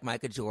 we like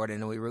Micah Jordan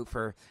and we root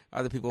for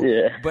other people.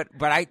 Yeah. But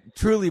I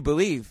truly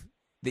believe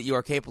that you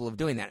are capable of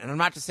doing that. And I'm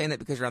not just saying that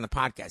because you're on the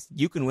podcast.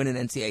 You can win an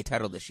NCAA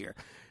title this year.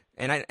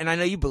 And I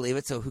know you believe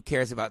it, so who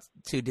cares about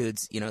two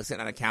dudes,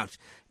 sitting on a couch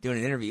doing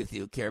an interview with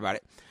you, who care about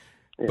it.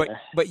 Yeah.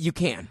 But you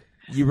can.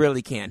 You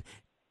really can.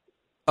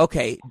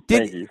 Okay.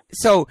 Thank you.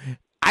 So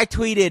I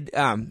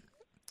tweeted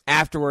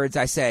afterwards,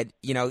 I said,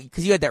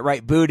 because you had that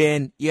right boot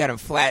in, you had him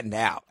flattened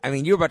out. I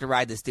mean, you were about to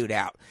ride this dude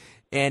out.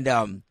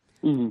 And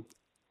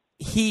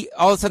he,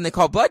 all of a sudden, they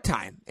call blood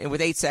time. And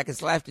with 8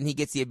 seconds left, and he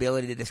gets the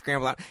ability to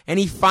scramble out. And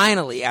he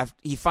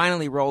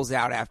finally rolls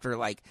out after,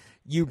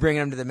 you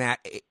bringing him to the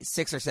mat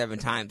 6 or 7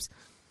 times.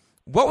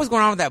 What was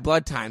going on with that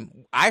blood time?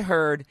 I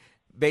heard,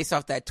 based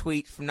off that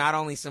tweet from not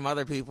only some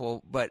other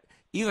people, but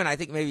even I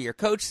think maybe your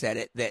coach said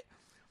it, that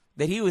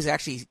he was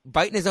actually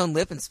biting his own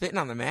lip and spitting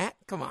on the mat?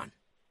 Come on.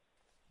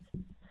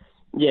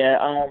 Yeah,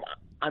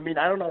 I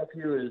don't know if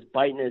he was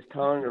biting his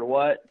tongue or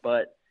what,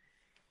 but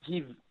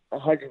he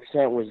 100%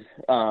 was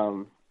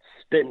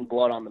spitting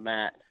blood on the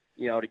mat,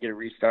 to get a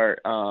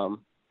restart.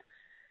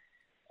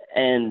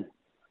 And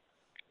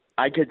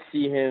I could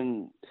see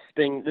him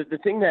spitting. The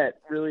thing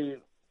that really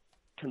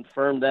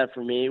confirmed that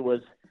for me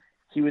was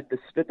he would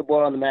spit the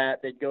blood on the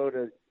mat. They'd go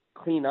to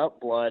clean up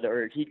blood,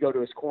 or he'd go to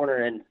his corner,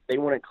 and they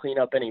wouldn't clean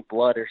up any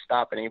blood or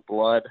stop any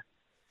blood.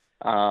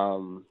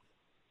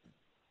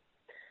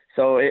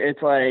 So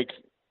it's like,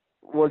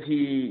 was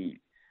he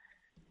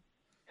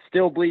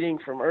still bleeding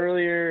from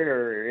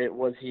earlier, or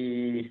was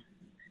he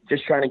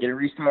just trying to get a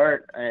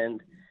restart?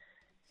 And,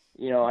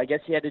 I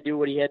guess he had to do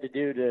what he had to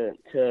do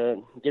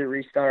to get a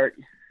restart,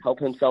 help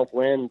himself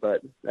win,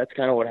 but that's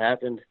kind of what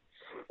happened.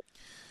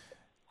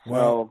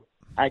 Well, so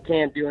I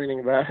can't do anything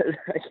about it,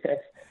 I guess.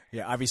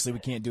 Yeah, obviously we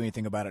can't do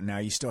anything about it now.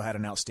 You still had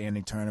an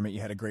outstanding tournament.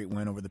 You had a great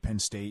win over the Penn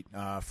State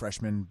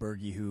freshman,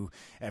 Berge, who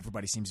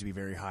everybody seems to be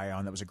very high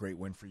on. That was a great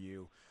win for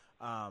you.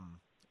 I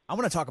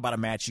want to talk about a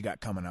match you got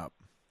coming up.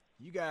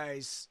 You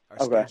guys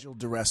are scheduled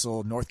to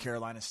wrestle North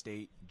Carolina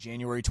State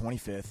January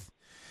 25th.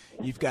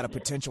 You've got a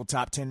potential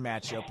top 10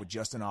 matchup with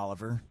Justin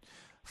Oliver.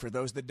 For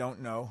those that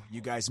don't know, you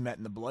guys met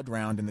in the blood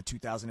round in the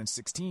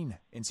 2016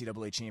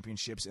 NCAA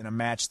championships in a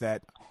match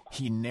that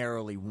he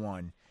narrowly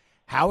won.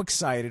 How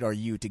excited are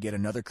you to get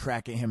another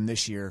crack at him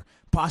this year,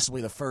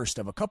 possibly the first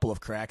of a couple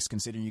of cracks,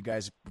 considering you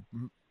guys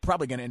are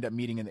probably going to end up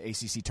meeting in the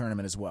ACC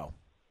tournament as well?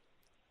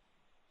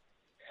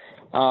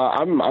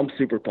 I'm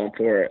super pumped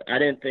for it. I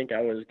didn't think I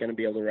was going to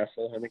be able to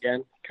wrestle him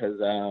again because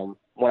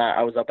when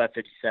I was up at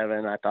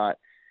 57, I thought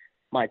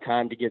my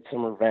time to get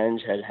some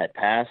revenge had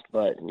passed.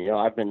 But,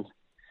 I've been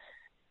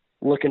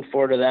looking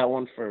forward to that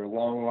one for a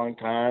long, long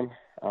time.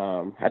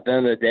 At the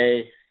end of the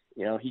day,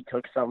 he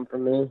took something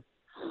from me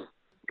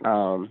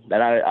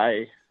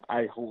that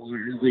I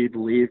wholeheartedly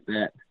believe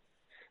that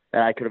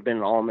I could have been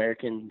an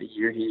All-American the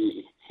year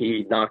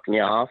he knocked me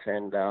off,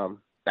 and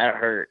that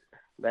hurt.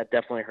 That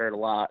definitely hurt a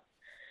lot.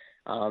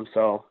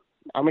 So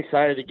I'm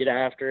excited to get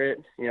after it.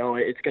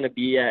 It's going to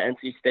be at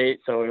NC State,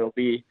 so it'll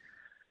be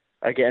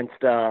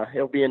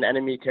in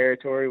enemy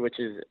territory, which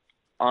is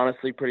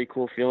honestly pretty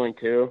cool feeling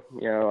too.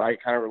 I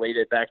kind of relate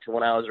it back to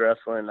when I was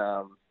wrestling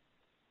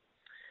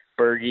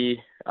Bergie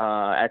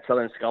at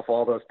Southern Scuffle.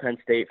 All those Penn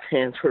State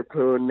fans were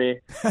booing me,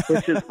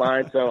 which is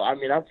fine. So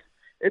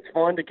it's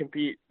fun to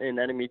compete in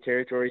enemy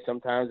territory.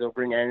 Sometimes it'll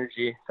bring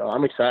energy, so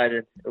I'm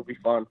excited. It'll be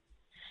fun.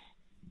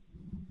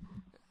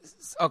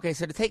 Okay,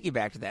 so to take you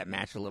back to that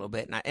match a little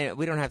bit, and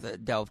we don't have to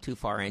delve too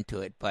far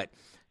into it, but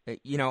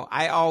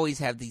I always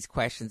have these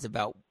questions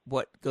about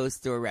what goes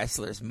through a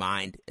wrestler's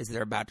mind as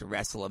they're about to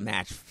wrestle a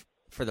match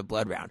for the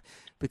blood round.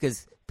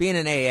 Because being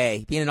an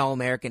AA, being an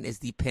All-American is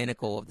the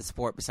pinnacle of the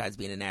sport besides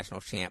being a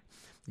national champ.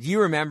 Do you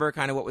remember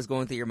kind of what was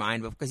going through your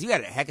mind? Because you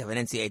had a heck of an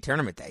NCAA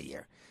tournament that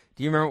year.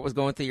 Do you remember what was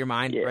going through your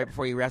mind right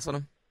before you wrestled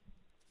him?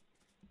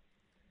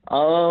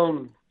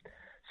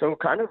 So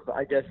kind of,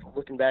 I guess,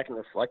 looking back and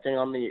reflecting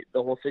on the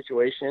whole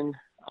situation,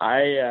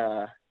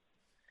 I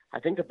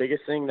think the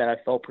biggest thing that I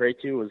fell prey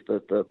to was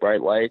the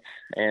bright lights.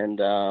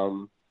 And,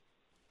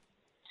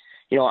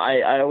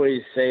 I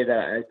always say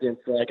that I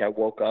didn't feel like I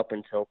woke up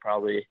until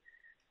probably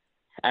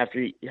after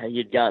he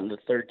had gotten the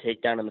third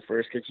takedown in the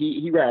first, because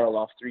he rattled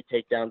off 3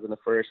 takedowns in the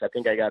first. I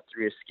think I got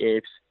 3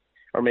 escapes,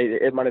 or maybe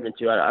it might have been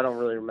 2. I don't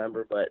really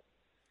remember, but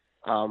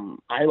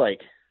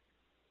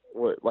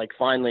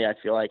finally, I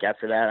feel like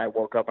after that, I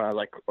woke up and I was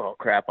like, oh,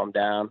 crap, I'm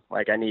down.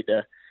 Like, I need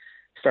to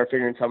start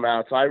figuring something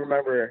out. So I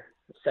remember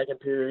the second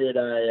period,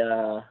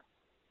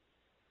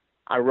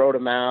 I rode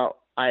him out.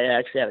 I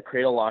actually had a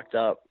cradle locked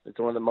up. It's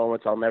one of the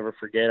moments I'll never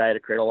forget. I had a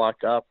cradle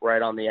locked up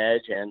right on the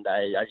edge, and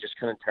I just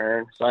couldn't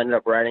turn. So I ended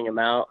up riding him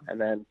out. And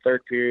then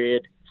third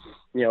period,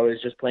 it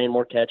was just playing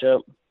more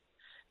catch-up.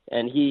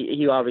 And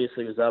he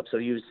obviously was up, so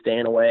he was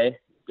staying away,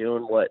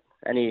 doing what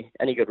any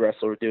good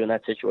wrestler would do in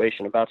that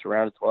situation, about to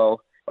round 12.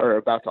 Or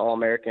about to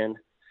All-American.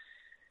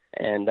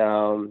 And,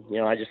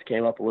 I just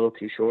came up a little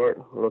too short,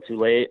 a little too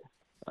late.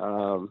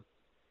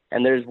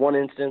 And there's one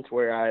instance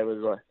where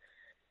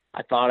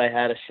I thought I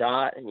had a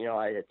shot.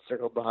 I had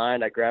circled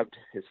behind. I grabbed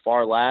his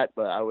far lat,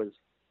 but I was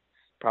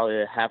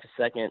probably a half a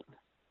second,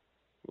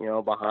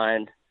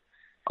 behind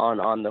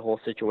on the whole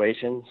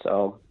situation.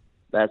 So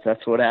that's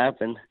what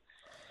happened.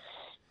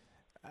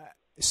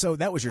 So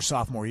that was your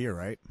sophomore year,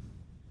 right?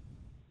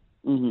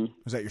 Mm-hmm.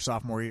 Was that your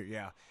sophomore year?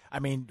 Yeah. I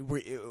mean,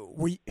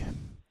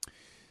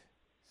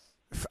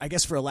 I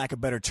guess for a lack of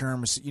better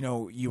terms,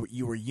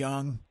 you were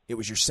young. It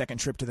was your second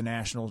trip to the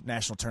national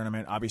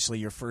tournament. Obviously,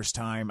 your first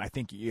time. I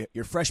think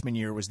your freshman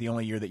year was the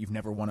only year that you've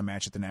never won a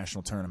match at the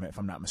national tournament, if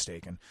I'm not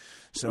mistaken.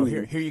 So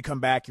here you come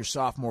back, your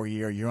sophomore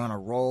year. You're on a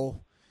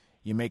roll.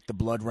 You make the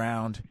blood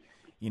round.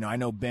 I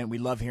know, Ben, we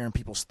love hearing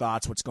people's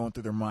thoughts, what's going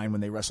through their mind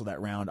when they wrestle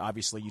that round.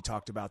 Obviously, you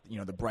talked about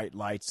the bright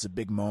lights, it's a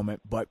big moment.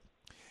 But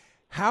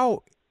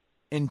how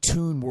in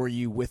tune were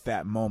you with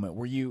that moment?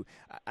 Were you?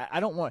 I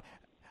don't want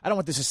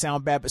this to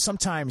sound bad, but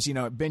sometimes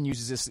Ben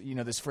uses this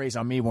this phrase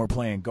on me when we're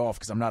playing golf,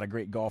 because I'm not a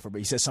great golfer. But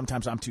he says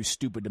sometimes I'm too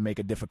stupid to make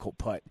a difficult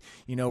putt.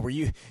 Did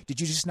you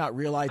just not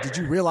realize? Did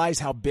you realize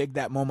how big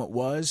that moment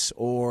was,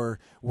 or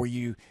were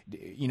you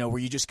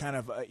just kind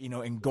of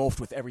engulfed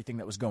with everything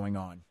that was going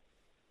on?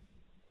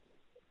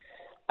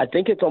 I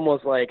think it's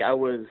almost like I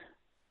was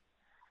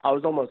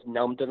almost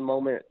numb to the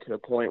moment, to the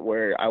point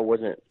where I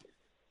wasn't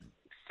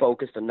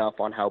focused enough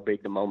on how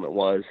big the moment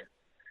was,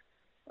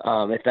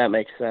 if that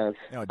makes sense.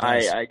 No, it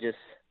does. I guess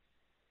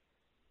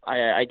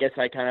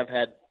I kind of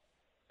had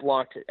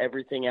blocked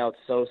everything out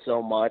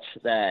so much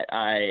that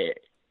I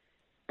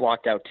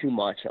blocked out too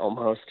much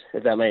almost,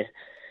 if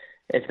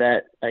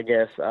that I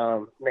guess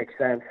makes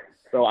sense.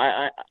 So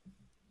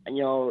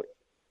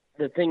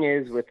the thing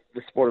is, with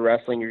the sport of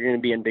wrestling, you're going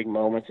to be in big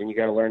moments, and you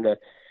got to learn to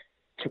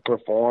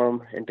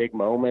perform in big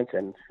moments.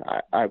 And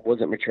I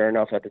wasn't mature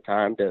enough at the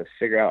time to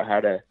figure out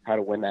how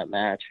to win that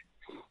match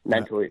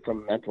mentally,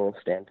 from a mental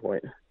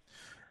standpoint.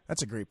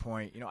 That's a great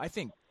point. I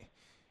think,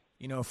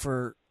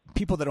 for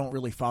people that don't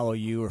really follow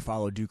you or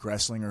follow Duke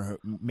Wrestling, or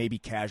maybe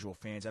casual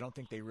fans, I don't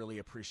think they really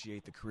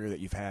appreciate the career that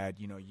you've had.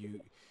 You've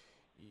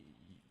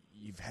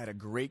had a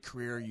great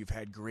career. You've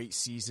had great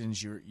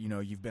seasons.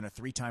 You've been a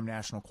 3-time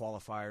national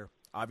qualifier.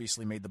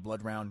 Obviously made the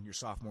blood round your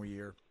sophomore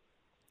year.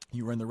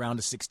 You were in the round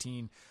of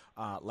 16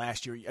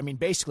 last year. I mean,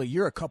 basically,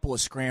 you're a couple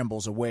of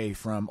scrambles away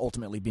from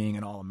ultimately being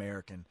an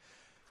All-American.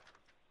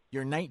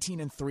 You're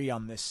 19-3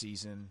 on this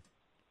season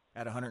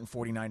at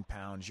 149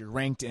 pounds. You're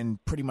ranked in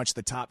pretty much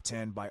the top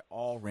 10 by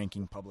all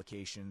ranking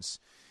publications.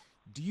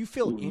 Do you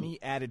feel any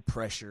added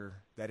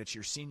pressure that it's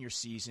your senior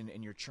season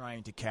and you're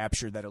trying to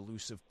capture that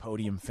elusive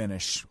podium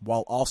finish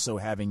while also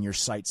having your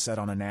sights set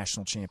on a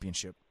national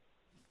championship?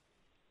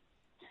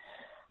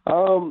 I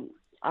don't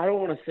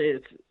want to say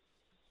it's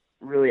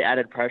really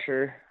added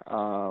pressure.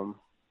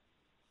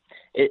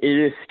 It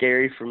is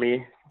scary for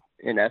me,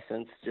 in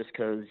essence, just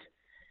because,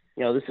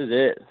 this is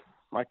it.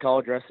 My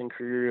college wrestling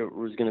career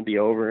was going to be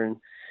over in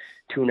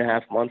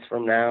 2.5 months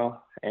from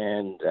now,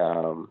 and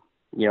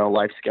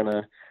life's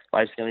gonna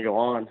go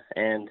on.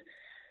 And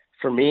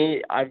for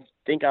me, I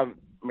think I've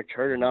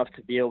matured enough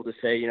to be able to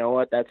say, you know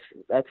what, that's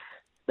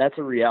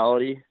a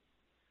reality.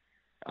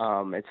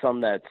 It's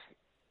something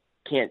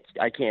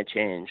I can't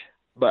change,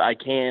 but I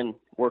can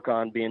work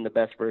on being the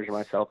best version of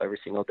myself every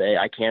single day.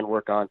 I can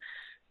work on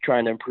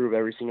trying to improve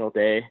every single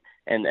day.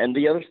 And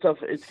the other stuff,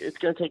 it's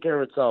going to take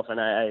care of itself, and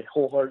I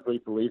wholeheartedly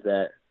believe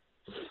that.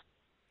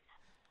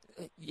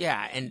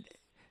 Yeah, and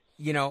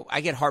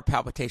I get heart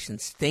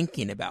palpitations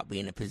thinking about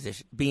being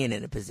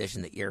in a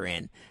position that you're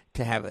in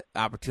to have an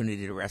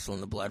opportunity to wrestle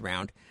in the blood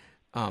round.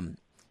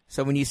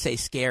 So when you say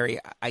scary,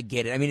 I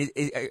get it. I mean,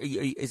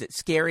 is it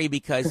scary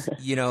because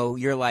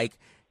you're like,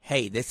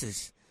 hey, this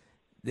is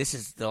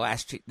the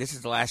last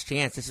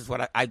chance. This is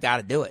what I've got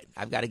to do it.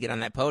 I've got to get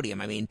on that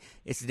podium. I mean,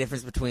 it's the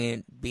difference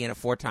between being a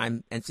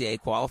 4-time NCAA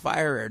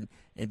qualifier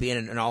and being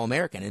an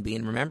All-American and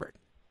being remembered.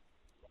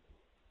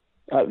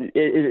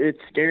 It's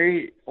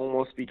scary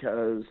almost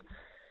because,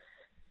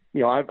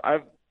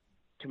 I've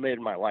committed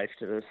my life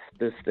to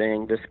this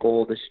thing, this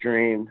goal, this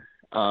dream.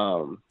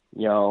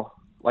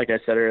 Like I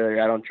said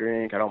earlier, I don't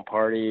drink, I don't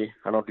party,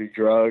 I don't do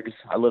drugs.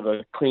 I live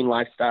a clean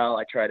lifestyle.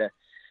 I try to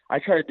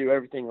do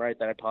everything right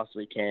that I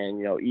possibly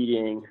can,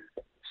 eating,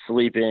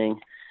 sleeping,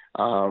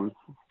 trying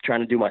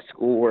to do my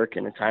schoolwork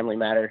in a timely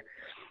manner,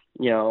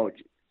 so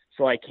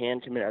I can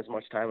commit as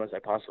much time as I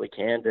possibly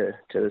can to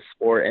the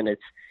sport. And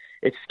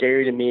it's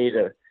scary to me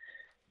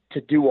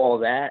to do all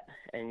that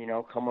and,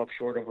 come up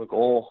short of a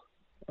goal.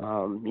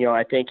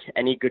 I think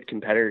any good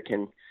competitor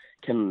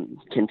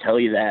can tell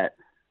you that.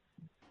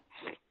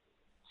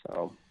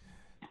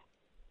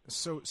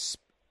 So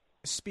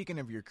speaking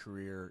of your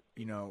career,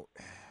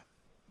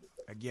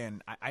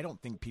 again, I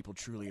don't think people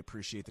truly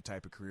appreciate the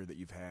type of career that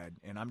you've had,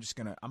 and I'm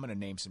gonna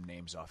name some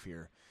names off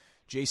here: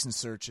 Jason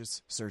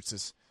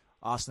Surtis,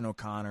 Austin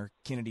O'Connor,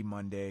 Kennedy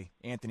Monday,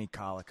 Anthony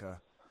Colica,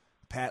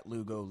 Pat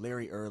Lugo,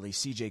 Larry Early,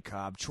 C.J.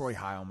 Cobb, Troy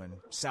Heilman,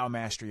 Sal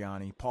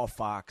Mastriani, Paul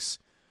Fox,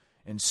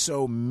 and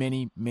so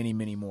many, many,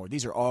 many more.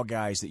 These are all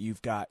guys that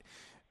you've got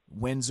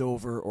wins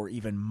over or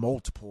even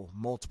multiple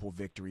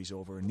victories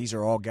over, and these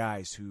are all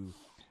guys who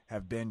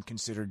have been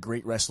considered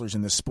great wrestlers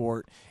in the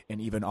sport and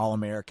even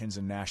All-Americans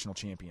and national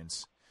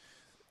champions.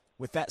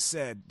 With that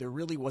said, there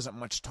really wasn't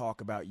much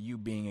talk about you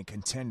being a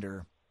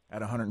contender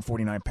at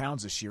 149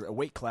 pounds this year, a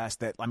weight class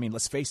that,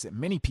 let's face it,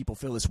 many people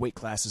feel this weight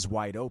class is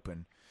wide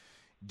open.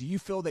 Do you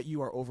feel that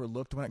you are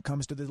overlooked when it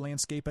comes to the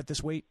landscape at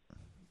this weight,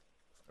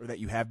 or that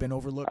you have been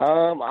overlooked?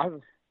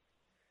 I've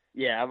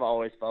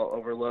always felt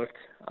overlooked.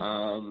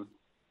 And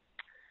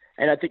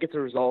I think it's a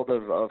result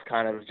of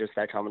kind of just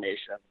that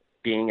combination of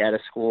being at a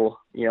school,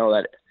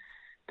 that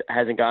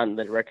hasn't gotten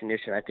the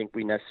recognition I think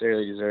we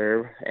necessarily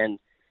deserve. And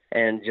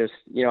just,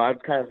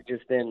 I've kind of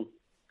just been,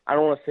 I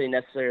don't want to say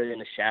necessarily in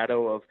the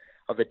shadow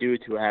of the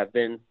dudes who have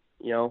been,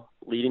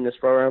 leading this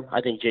program.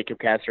 I think Jacob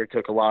Castor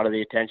took a lot of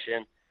the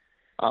attention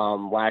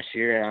last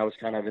year, and I was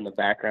kind of in the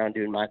background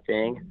doing my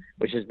thing,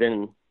 which has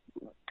been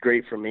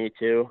great for me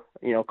too.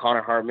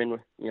 Connor Hartman,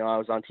 I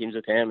was on teams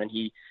with him, and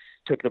he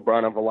took the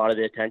brunt of a lot of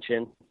the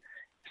attention.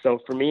 So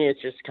for me,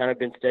 it's just kind of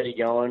been steady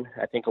going.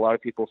 I think a lot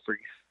of people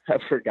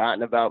have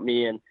forgotten about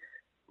me and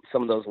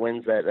some of those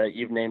wins that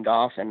you've named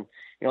off. And,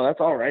 that's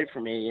all right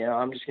for me.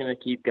 I'm just going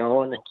to keep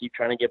going and keep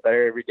trying to get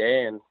better every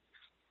day. And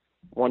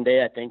one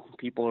day I think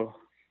people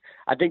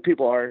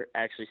are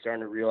actually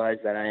starting to realize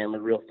that I am a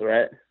real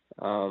threat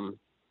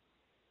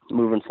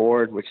moving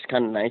forward, which is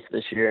kind of nice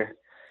this year.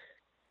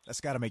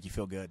 That's got to make you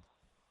feel good.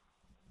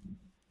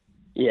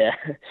 Yeah.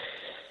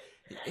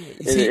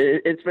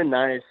 It's been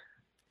nice.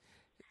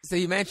 So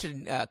you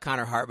mentioned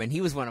Connor Hartman. He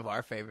was one of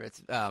our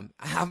favorites. I'm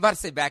about to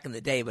say back in the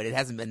day, but it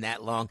hasn't been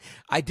that long.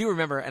 I do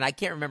remember, and I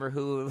can't remember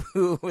who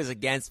it was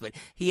against, but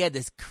he had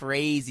this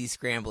crazy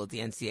scramble at the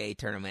NCAA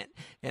tournament,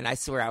 and I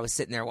swear I was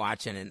sitting there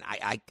watching, and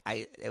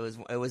it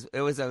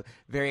was a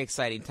very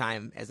exciting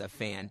time as a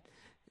fan.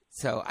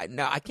 So I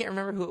can't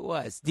remember who it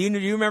was. Do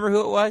you remember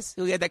who it was?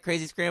 Who he had that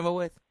crazy scramble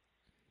with?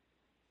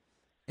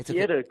 He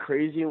had a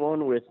crazy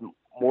one with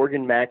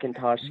Morgan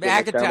McIntosh.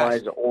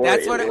 McIntosh.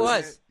 That's what it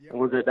was.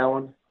 Was it that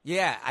one?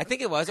 Yeah, I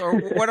think it was. Or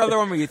what other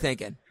one were you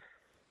thinking?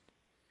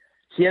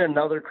 He had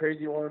another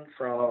crazy one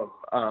from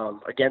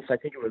against, I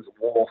think it was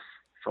Wolf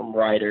from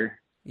Ryder.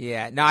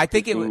 Yeah, no, I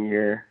think it was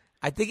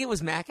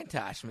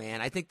McIntosh, man.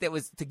 I think that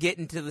was to get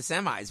into the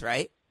semis,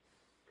 right?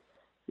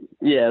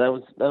 Yeah, that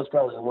was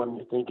probably the one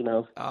you're thinking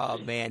of. Oh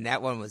man,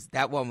 that one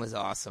was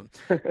awesome.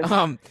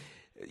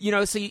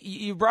 So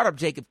you brought up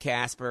Jacob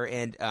Kasper,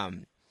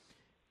 and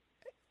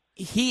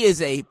he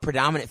is a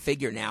predominant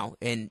figure now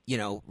in,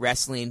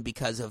 wrestling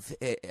because of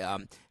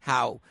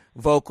how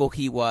vocal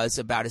he was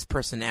about his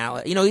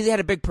personality. He had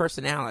a big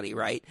personality,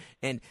 right?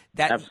 And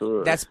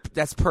Absolutely.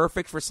 that's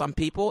perfect for some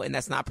people, and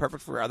that's not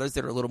perfect for others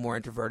that are a little more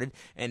introverted,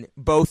 and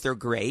both are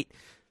great.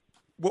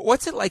 What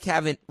was it like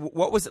having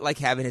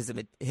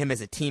him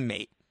as a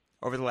teammate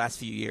over the last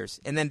few years,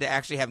 and then to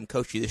actually have him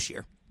coach you this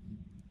year?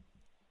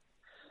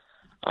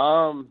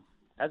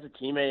 As a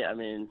teammate, I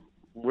mean,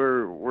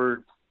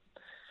 we're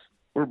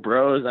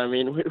bros. I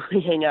mean,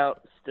 we hang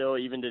out still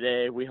even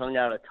today. We hung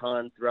out a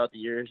ton throughout the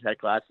years, had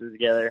classes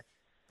together.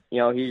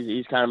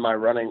 He's kind of my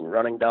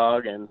running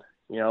dog, and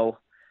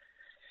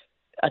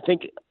I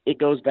think it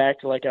goes back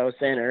to, like I was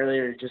saying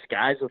earlier, just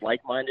guys with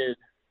like-minded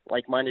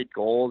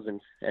goals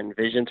and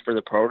visions for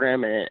the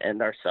program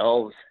and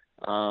ourselves.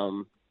 We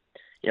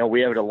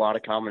have a lot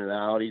of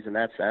commonalities in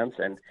that sense,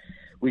 and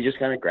we just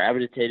kind of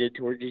gravitated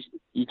towards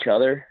each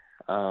other,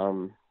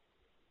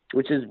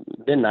 which has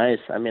been nice.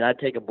 I mean, I'd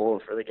take a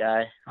bullet for the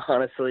guy,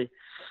 honestly.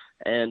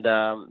 And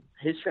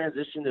his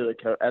transition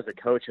as a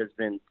coach has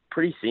been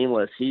pretty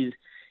seamless. He's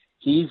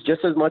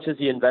just as much as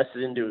he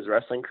invested into his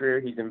wrestling career,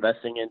 he's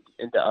investing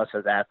into us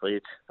as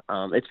athletes.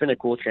 It's been a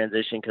cool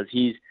transition because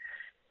he's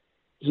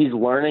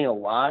learning a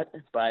lot,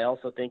 but I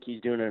also think he's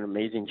doing an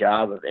amazing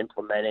job of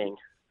implementing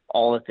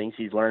all the things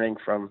he's learning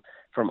from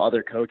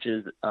other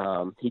coaches.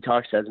 He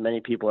talks to as many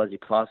people as he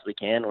possibly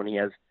can when he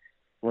has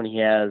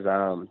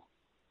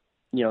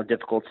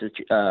difficult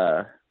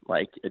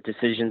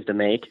decisions to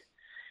make,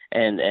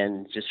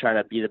 and just trying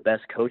to be the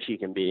best coach he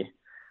can be.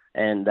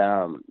 And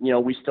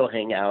we still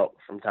hang out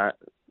from time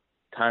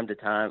to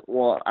time.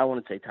 Well, I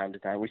wouldn't say time to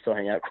time. We still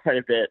hang out quite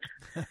a bit.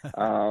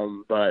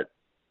 But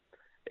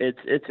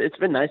it's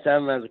been nice to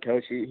have him as a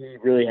coach. He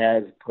really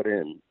has put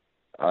in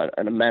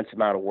an immense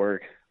amount of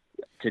work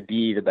to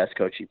be the best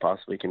coach he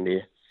possibly can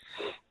be.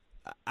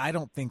 I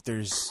don't think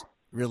there's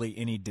really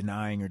any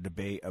denying or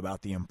debate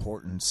about the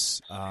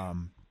importance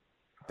to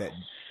the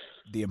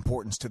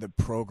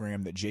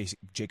program that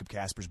Jacob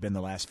Kasper's been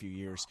the last few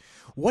years.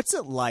 What's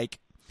it like?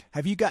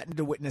 Have you gotten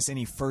to witness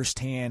any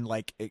firsthand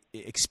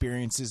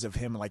experiences of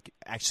him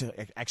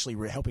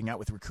actually helping out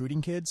with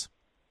recruiting kids?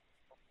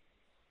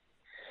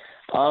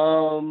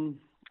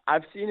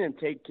 I've seen him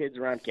take kids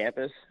around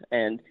campus,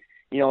 and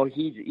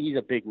he's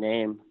a big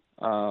name,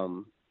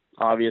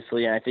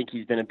 obviously, and I think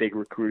he's been a big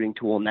recruiting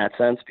tool in that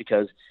sense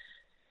because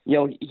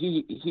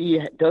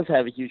he does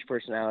have a huge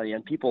personality,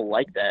 and people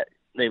like that.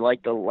 They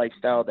like the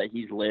lifestyle that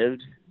he's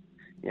lived.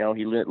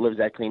 He lives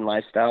that clean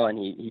lifestyle, and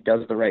he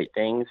does the right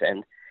things,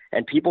 and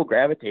people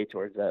gravitate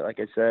towards that, like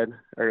I said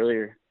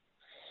earlier.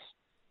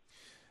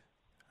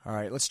 All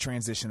right, let's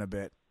transition a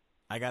bit.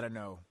 I got to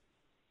know,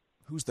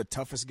 who's the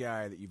toughest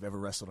guy that you've ever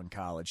wrestled in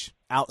college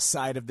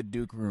outside of the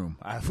Duke room?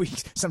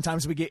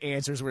 Sometimes we get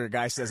answers where a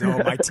guy says, "Oh,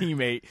 my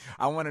teammate."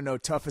 I want to know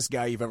toughest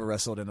guy you've ever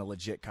wrestled in a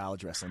legit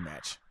college wrestling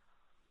match.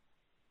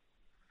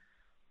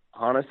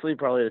 Honestly,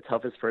 probably the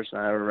toughest person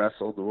I ever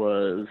wrestled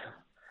was,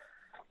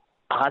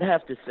 I'd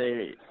have to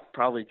say,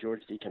 probably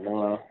George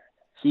DiCamillo.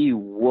 He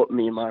whooped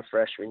me my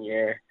freshman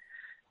year.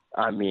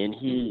 I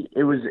mean,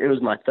 it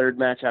was my third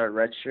match out of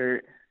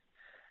redshirt,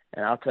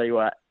 and I'll tell you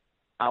what,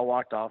 I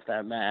walked off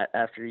that mat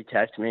after he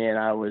texted me, and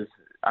I was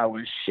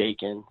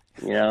shaking.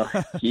 I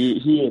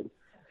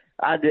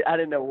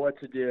didn't know what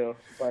to do,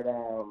 but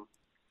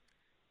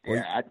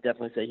yeah, I'd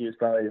definitely say he was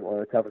probably one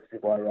of the toughest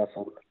people I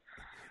wrestled.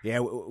 Yeah,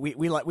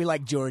 we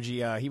like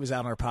Georgie. He was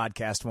out on our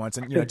podcast once,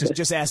 and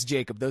just ask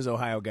Jacob. Those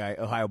Ohio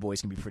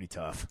boys can be pretty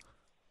tough.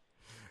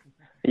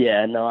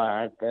 Yeah, no,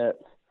 I bet.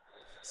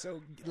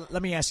 So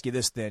let me ask you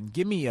this then.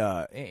 Give me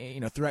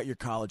throughout your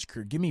college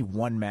career, give me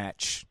one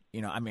match.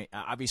 I mean,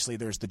 obviously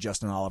there's the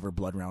Justin Oliver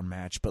blood round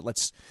match, but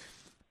let's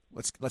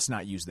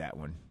not use that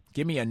one.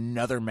 Give me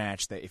another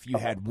match that if you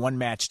had one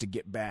match to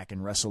get back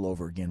and wrestle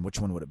over again,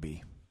 which one would it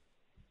be?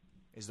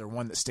 Is there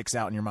one that sticks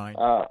out in your mind?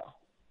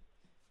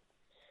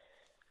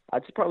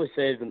 I'd probably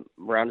say the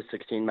round of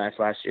 16 match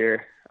last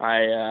year.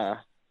 I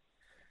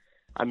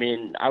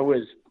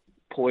was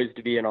poised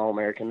to be an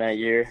All-American that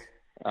year,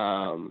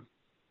 and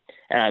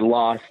I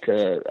lost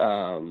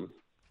to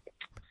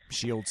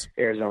Shields,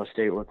 Arizona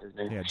State. What's his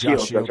name? Yeah,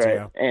 Josh Shields. That's right.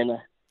 Yeah. And it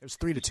was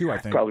 3-2, I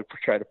think. Probably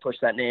try to push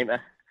that name.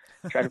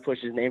 Try to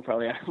push his name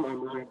probably out of my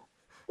mind.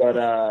 But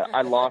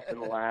I lost in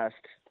the last.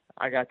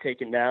 I got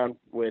taken down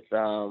with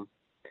I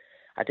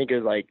think it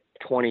was like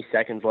 20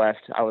 seconds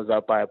left. I was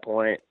up by a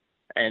point.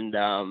 And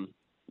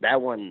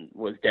that one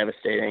was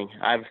devastating.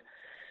 I've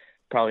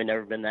probably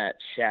never been that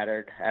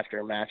shattered after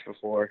a match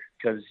before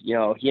because,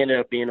 he ended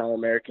up being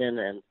All-American.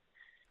 And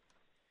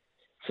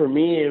for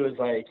me, it was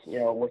like,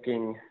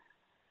 looking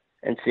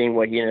and seeing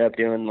what he ended up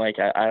doing, like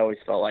I always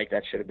felt like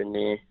that should have been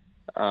me.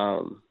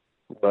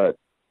 But,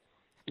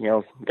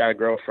 got to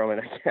grow from it,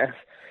 I guess.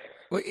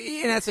 Well,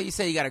 that's what you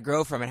say. You got to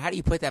grow from it. How do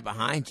you put that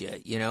behind you?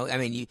 I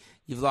mean,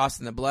 you've lost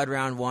in the blood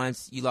round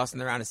once. You lost in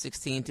the round of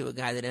 16 to a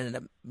guy that ended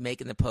up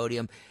making the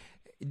podium.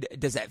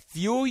 does that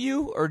fuel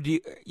you, or do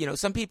you,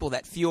 some people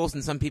that fuels,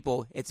 and some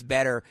people it's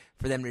better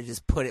for them to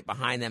just put it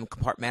behind them,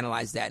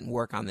 compartmentalize that, and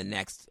work on the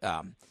next,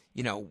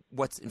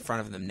 what's in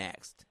front of them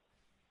next?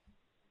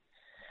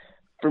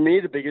 For me,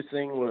 the biggest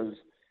thing was,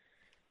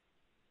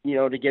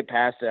 to get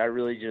past it, I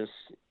really just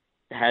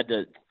had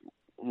to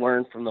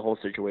learn from the whole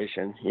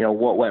situation,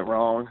 what went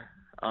wrong.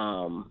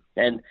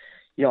 And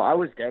I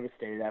was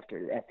devastated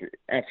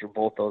after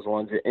both those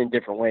ones in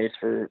different ways.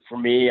 For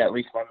me, at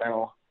least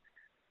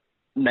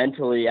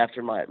mentally,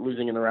 after my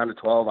losing in the round of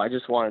 12, I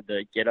just wanted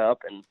to get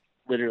up and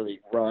literally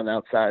run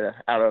out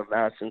of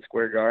Madison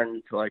Square Garden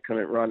until I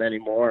couldn't run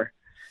anymore.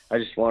 I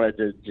just wanted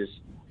to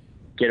just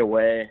get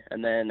away.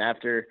 And then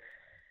after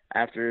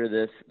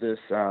this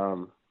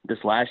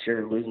last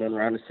year, losing in the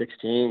round of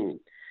 16,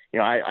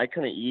 I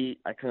couldn't eat,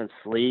 I couldn't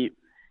sleep.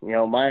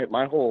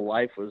 My whole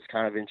life was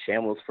kind of in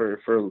shambles for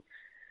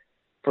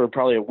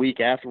probably a week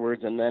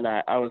afterwards. And then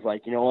I was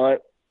like, you know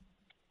what?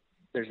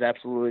 There's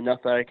absolutely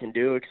nothing I can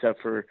do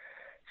except for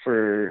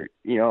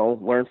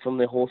learn from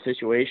the whole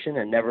situation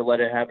and never let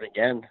it happen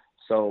again.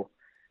 So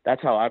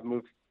that's how I've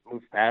moved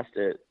past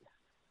it.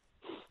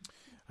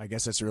 I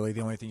guess that's really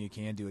the only thing you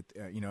can do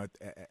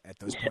at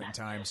those point in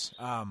times.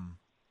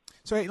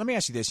 So hey, let me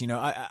ask you this.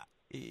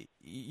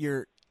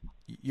 You're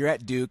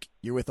at Duke.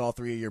 You're with all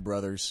three of your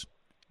brothers.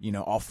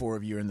 All four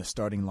of you are in the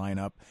starting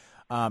lineup.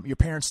 Your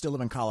parents still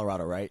live in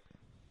Colorado, right?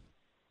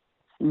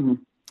 Mm-hmm.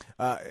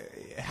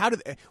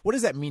 What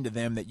does that mean to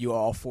them that you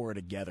all four are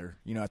together,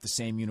 at the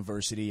same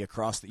university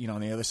across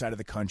on the other side of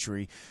the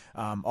country,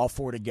 all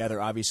four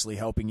together, obviously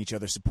helping each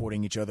other,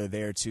 supporting each other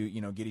there to,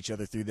 get each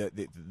other through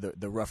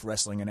the rough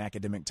wrestling and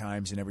academic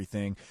times and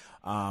everything.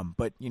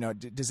 But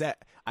does that,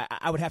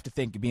 I would have to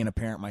think, being a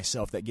parent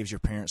myself, that gives your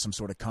parents some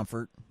sort of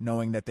comfort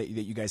knowing that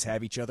you guys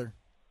have each other.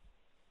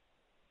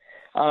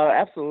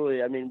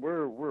 Absolutely. I mean,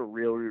 we're a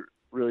really,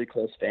 really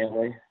close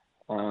family.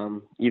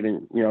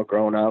 Even,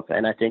 growing up.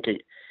 And I think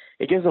it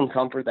gives them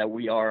comfort that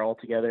we are all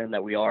together and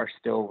that we are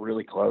still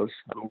really close.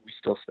 I mean, we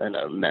still spend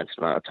an immense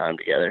amount of time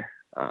together.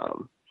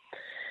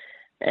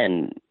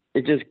 And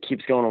it just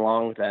keeps going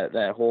along with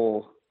that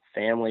whole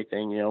family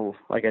thing.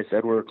 Like I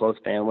said, we're a close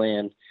family,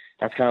 and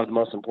that's kind of the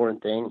most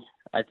important thing,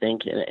 I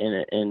think,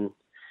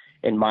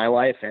 in my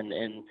life and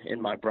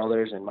in my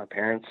brothers and my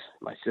parents,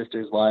 my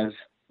sister's lives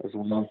as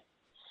well.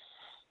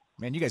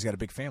 Man, you guys got a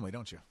big family,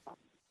 don't you?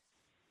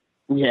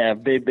 Yeah,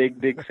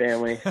 big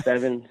family.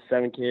 seven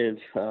kids.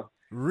 So.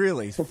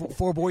 Really?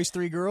 4 boys,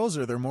 3 girls,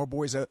 or are there more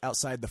boys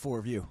outside the 4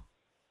 of you?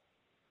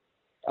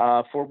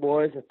 4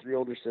 boys and 3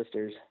 older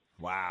sisters.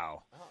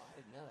 Wow. Oh, I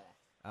didn't know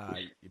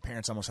that. Your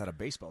parents almost had a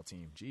baseball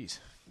team. Jeez.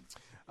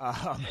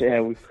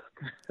 Yeah.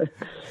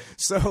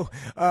 So,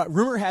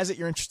 rumor has it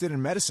you're interested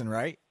in medicine,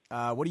 right?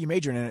 What are you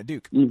majoring in at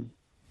Duke?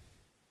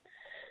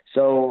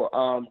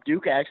 So,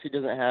 Duke actually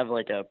doesn't have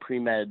like a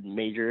pre-med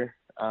major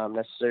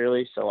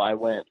necessarily. So I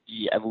went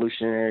the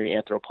evolutionary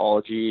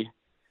anthropology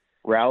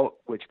route,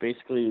 which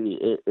basically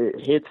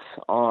it hits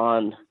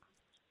on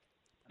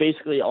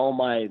basically all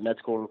my med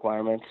school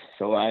requirements.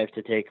 So I have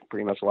to take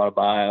pretty much a lot of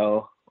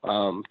bio,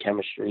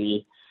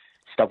 chemistry,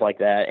 stuff like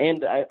that.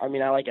 And I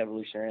mean, I like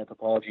evolutionary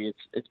anthropology.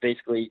 It's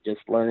basically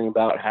just learning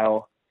about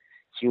how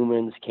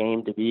humans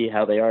came to be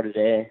how they are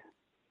today.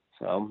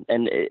 So,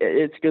 and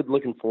it's good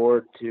looking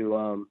forward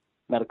to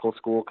medical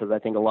school, because I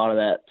think a lot of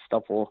that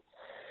stuff will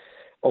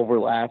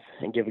overlap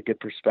and give a good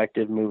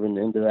perspective moving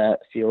into that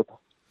field.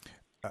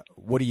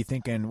 What are you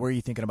thinking? Where are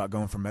you thinking about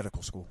going for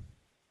medical school?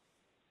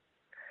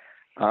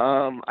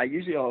 I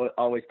usually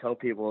always tell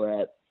people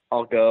that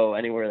I'll go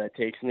anywhere that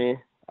takes me.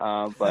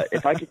 But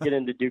if I could get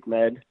into Duke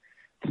Med,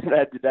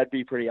 that'd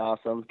be pretty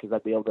awesome, because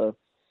I'd be able to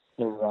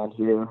hang around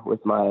here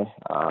with my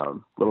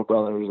little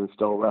brothers and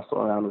still wrestle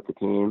around with the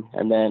team.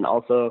 And then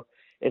also,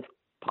 if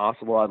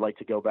possible, I'd like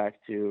to go back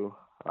to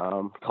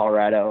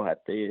Colorado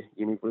at the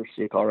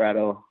University of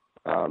Colorado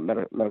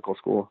medical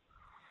school.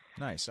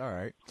 Nice. All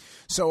right.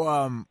 So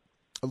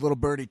a little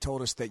birdie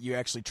told us that you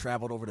actually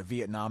traveled over to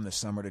Vietnam this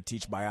summer to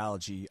teach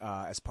biology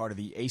as part of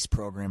the ACE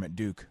program at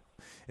Duke.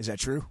 Is that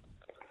true?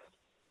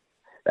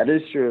 That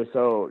is true.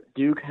 So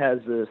Duke has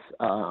this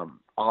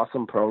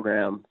awesome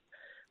program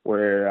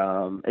where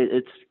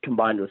it's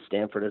combined with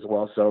Stanford as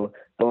well. So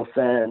they'll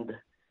send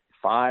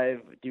 5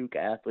 Duke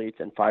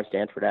athletes and 5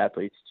 Stanford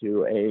athletes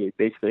to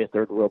basically a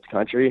third world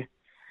country.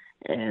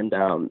 And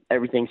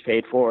everything's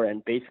paid for,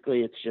 and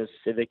basically it's just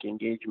civic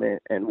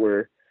engagement, and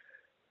we're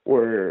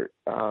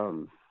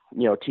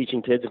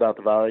teaching kids about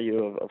the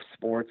value of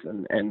sports,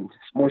 and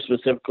more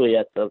specifically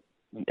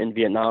in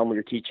Vietnam,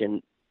 we're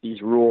teaching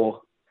these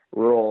rural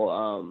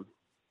Vietnamese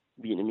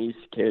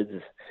kids,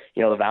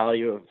 the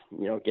value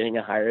of getting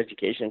a higher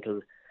education,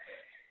 because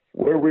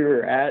where we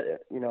were at,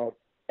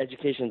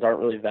 educations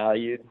aren't really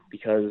valued,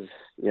 because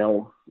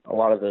a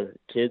lot of the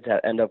kids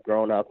end up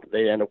growing up,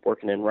 they end up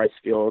working in rice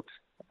fields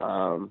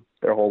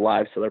their whole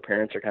lives, so their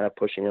parents are kind of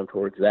pushing them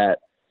towards that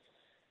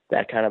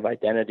kind of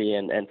identity,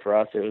 and for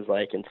us it was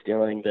like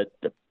instilling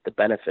the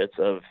benefits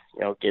of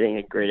getting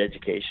a great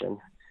education.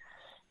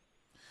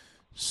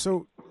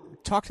 So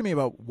talk to me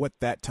about what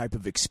that type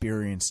of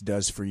experience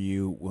does for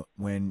you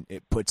when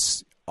it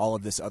puts all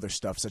of this other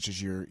stuff, such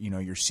as your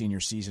senior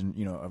season,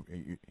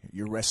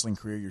 your wrestling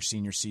career, your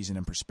senior season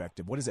in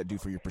perspective. What does that do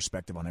for your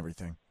perspective on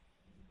everything?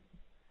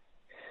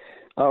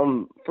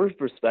 First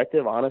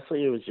perspective,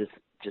 honestly, it was just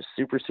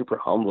super, super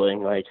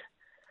humbling. Like,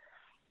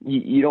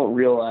 you don't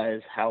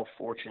realize how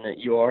fortunate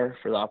you are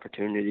for the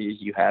opportunities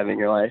you have in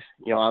your life.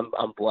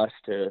 I'm blessed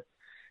to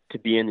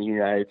be in the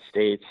United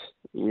States,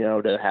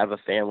 to have a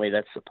family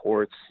that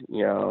supports,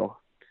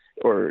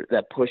 or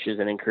that pushes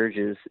and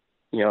encourages,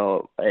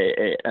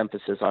 a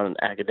emphasis on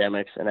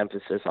academics, an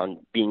emphasis on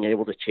being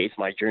able to chase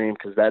my dream,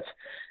 because that's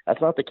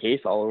not the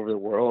case all over the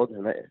world.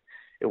 And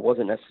it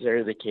wasn't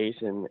necessarily the case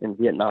in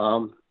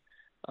Vietnam,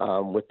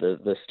 with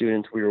the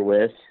students we were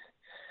with.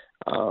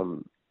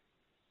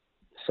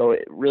 So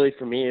it really,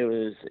 for me, it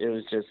was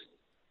just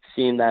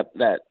seeing that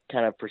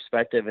kind of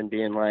perspective and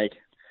being like,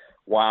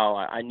 wow,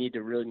 I need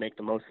to really make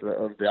the most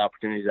of the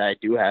opportunities that I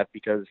do have,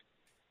 because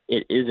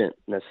it isn't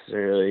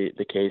necessarily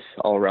the case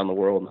all around the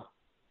world.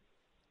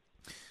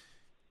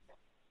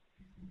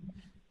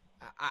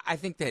 I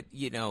think that,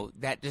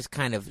 that just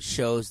kind of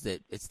shows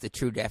that it's the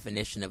true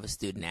definition of a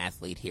student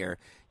athlete here.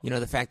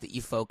 The fact that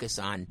you focus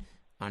on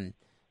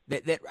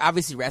that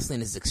obviously wrestling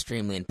is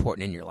extremely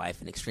important in your life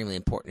and extremely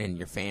important in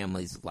your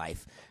family's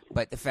life.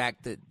 But the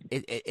fact that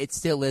it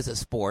still is a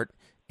sport,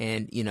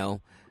 and,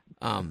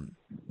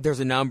 there's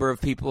a number of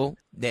people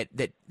that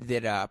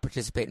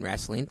participate in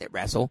wrestling, that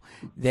wrestle,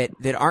 that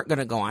aren't going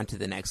to go on to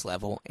the next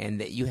level,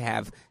 and that you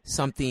have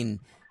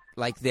something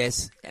like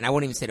this, and I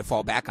won't even say to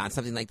fall back on,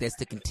 something like this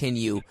to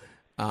continue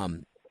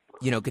on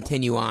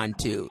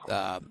to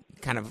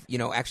kind of,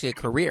 actually a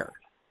career.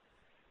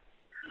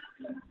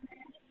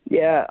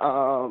 Yeah.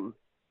 I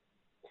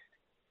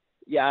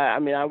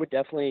mean, I would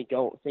definitely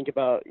think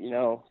about,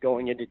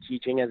 going into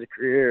teaching as a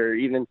career, or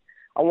even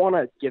I want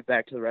to give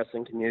back to the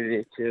wrestling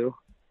community too.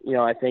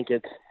 I think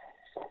it's,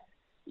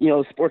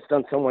 the sport's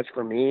done so much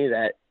for me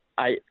that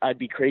I'd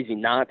be crazy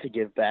not to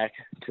give back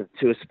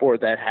to a sport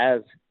that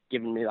has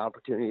given me the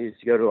opportunities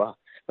to go to an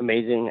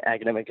amazing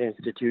academic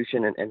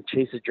institution and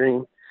chase a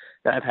dream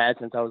that I've had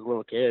since I was a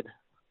little kid.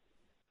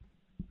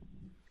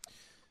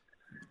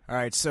 All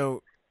right,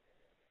 so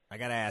I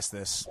got to ask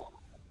this.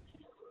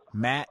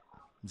 Matt,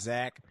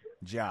 Zach,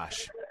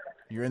 Josh,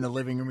 you're in the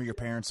living room of your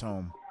parents'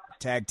 home.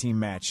 Tag team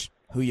match.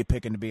 Who you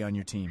picking to be on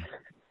your team?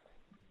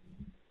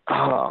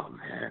 Oh,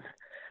 man.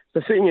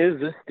 The thing is,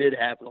 this did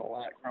happen a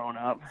lot growing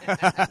up,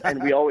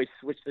 and we always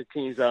switch the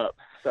teams up.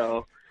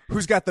 So,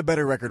 who's got the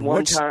better record?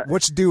 Which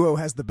duo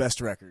has the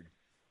best record?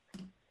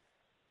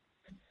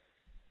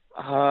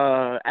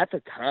 At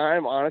the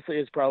time, honestly,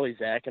 it's probably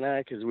Zach and I,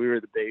 because we were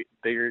the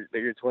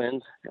bigger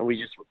twins, and we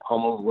just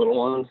pummeled the little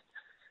ones.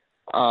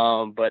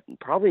 But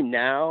probably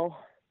now,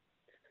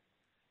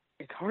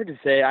 it's hard to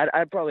say.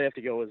 I'd probably have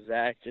to go with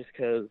Zach, just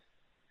because,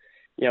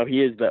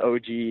 he is the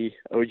OG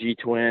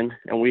twin,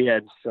 and we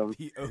had some.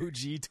 The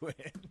OG twin.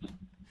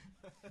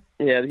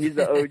 Yeah, he's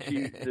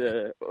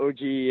the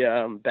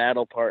OG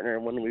battle partner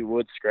when we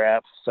would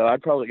scrap. So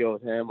I'd probably go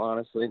with him,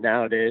 honestly,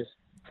 nowadays.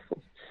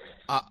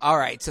 All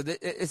right, so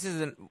this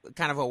is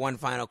kind of one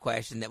final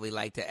question that we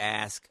like to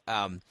ask,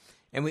 and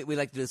we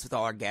like to do this with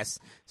all our guests.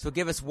 So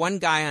give us one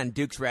guy on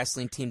Duke's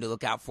wrestling team to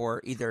look out for,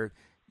 either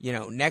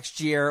next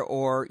year,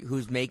 or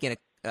who's making a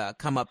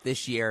come up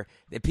this year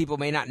that people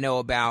may not know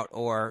about,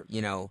 or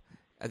a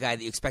guy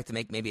that you expect to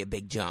make maybe a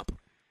big jump.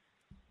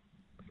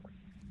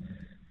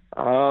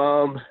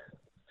 I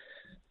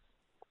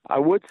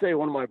would say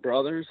one of my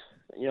brothers,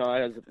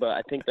 but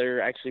I think they're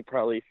actually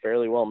probably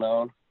fairly well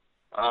known.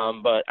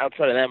 But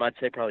outside of them, I'd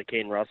say probably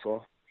Caden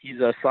Russell. He's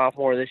a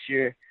sophomore this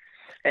year,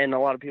 and a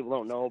lot of people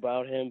don't know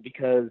about him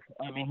because,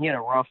 he had a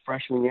rough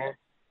freshman year.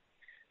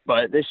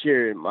 But this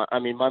year,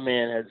 my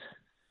man has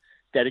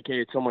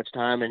dedicated so much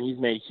time, and he's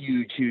made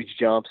huge, huge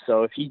jumps.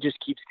 So if he just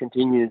keeps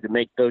continuing to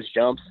make those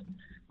jumps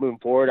moving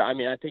forward, I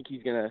think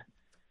he'll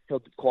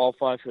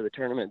qualify for the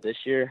tournament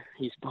this year.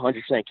 He's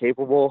 100%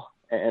 capable,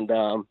 and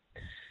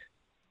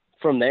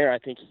from there, I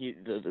think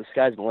the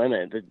sky's the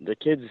limit. The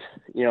kid's,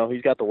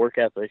 he's got the work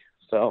ethic.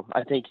 So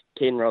I think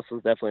Caden Russell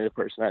is definitely the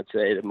person I'd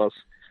say to most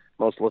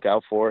look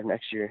out for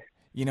next year.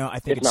 I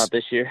think if not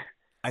this year.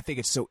 I think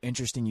it's so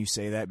interesting you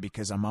say that,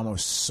 because I'm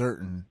almost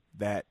certain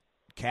that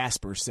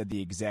Casper said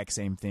the exact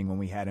same thing when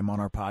we had him on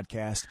our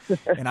podcast.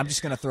 And I'm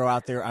just going to throw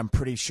out there, I'm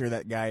pretty sure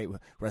that guy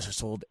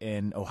wrestled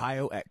in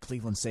Ohio at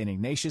Cleveland St.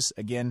 Ignatius.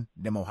 Again,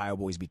 them Ohio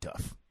boys be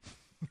tough.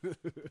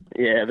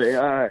 Yeah, they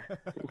are.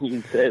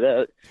 You can say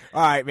that.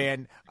 All right,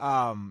 man.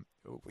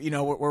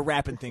 We're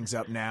wrapping things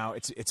up now.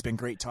 It's been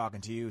great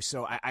talking to you.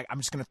 So I'm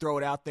just going to throw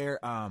it out there.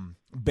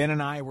 Ben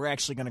and I, we're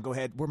actually going to go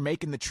ahead. We're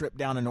making the trip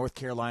down to North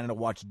Carolina to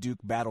watch Duke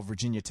battle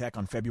Virginia Tech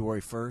on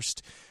February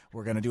 1st.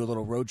 We're going to do a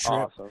little road trip.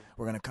 Awesome.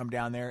 We're going to come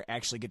down there,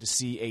 actually get to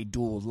see a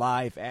duel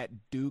live at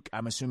Duke.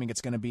 I'm assuming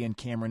it's going to be in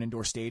Cameron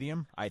Indoor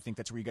Stadium. I think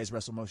that's where you guys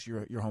wrestle most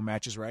of your home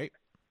matches, right?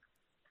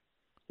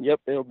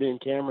 Yep, it'll be in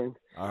Cameron.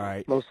 All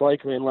right. Most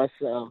likely, unless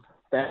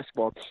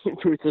basketball team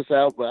boots us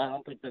out, but I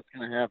don't think that's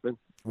going to happen.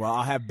 Well,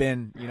 I'll have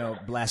Ben,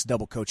 blast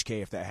double Coach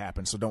K if that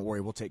happens. So don't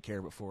worry, we'll take care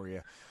of it for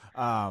you.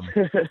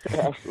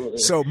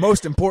 So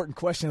most important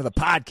question of the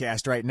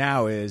podcast right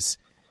now is,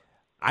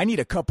 I need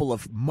a couple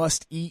of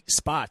must-eat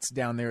spots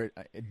down there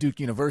at Duke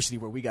University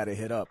where we got to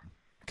hit up.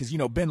 Because,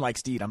 Ben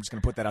likes to eat. I'm just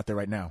going to put that out there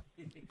right now.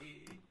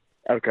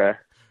 Okay.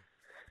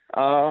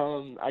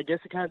 I guess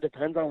it kind of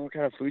depends on what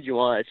kind of food you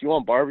want. If you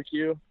want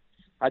barbecue,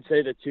 I'd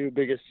say the two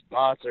biggest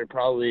spots are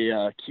probably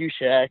Q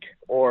Shack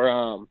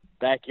or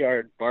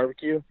Backyard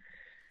Barbecue.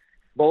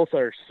 Both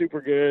are super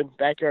good.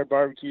 Backyard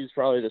Barbecue is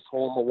probably this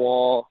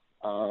hole-in-the-wall,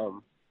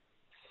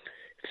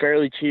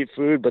 fairly cheap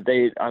food, but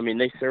they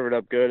serve it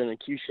up good. And the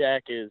Q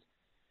Shack is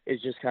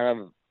just kind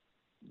of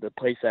the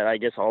place that I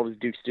guess all the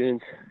Duke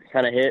students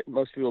kind of hit.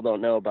 Most people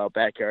don't know about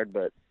Backyard,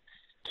 but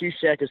Q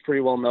Shack is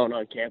pretty well known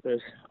on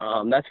campus.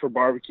 That's for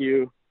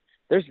barbecue.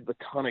 There's a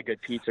ton of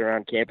good pizza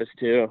around campus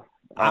too.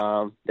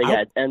 They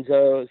got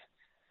Enzo's.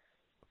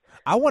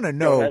 I want to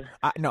know.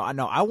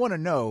 I want to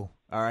know.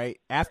 All right.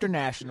 After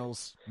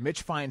Nationals,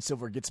 Mitch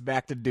Finesilver gets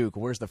back to Duke.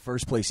 Where's the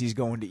first place he's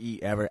going to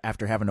eat ever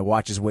after having to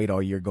watch his weight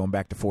all year going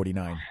back to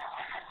 49?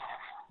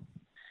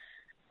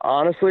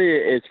 Honestly,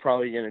 it's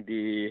probably going to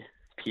be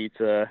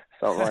pizza,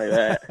 something like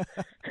that.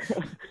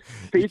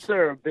 Pizza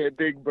or a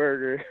big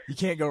burger. You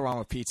can't go wrong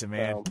with pizza,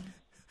 man.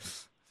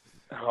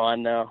 I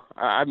know.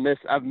 I've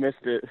missed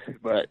it,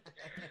 but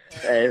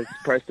hey, it's the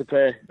price to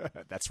pay.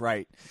 That's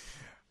right.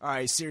 All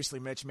right,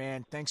 seriously, Mitch,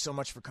 man, thanks so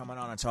much for coming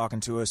on and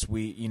talking to us.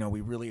 We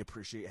really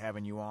appreciate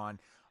having you on.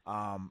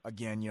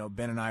 Again,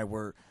 Ben and I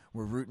we're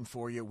rooting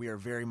for you. We are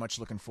very much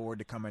looking forward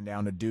to coming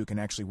down to Duke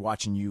and actually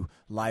watching you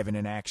live and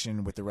in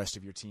action with the rest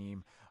of your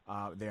team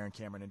there in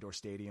Cameron Indoor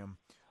Stadium.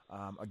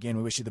 Again,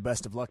 we wish you the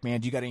best of luck, man.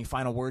 Do you got any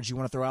final words you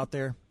want to throw out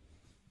there?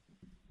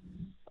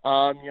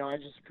 I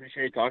just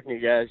appreciate talking to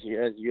you guys.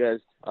 You guys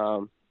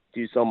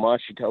do so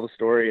much. You tell the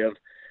story of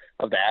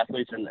the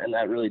athletes, and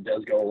that really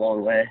does go a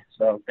long way.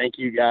 So thank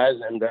you guys,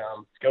 and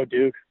go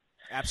Duke.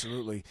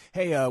 Absolutely.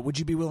 Hey, would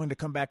you be willing to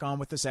come back on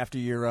with us after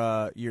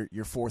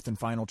your fourth and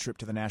final trip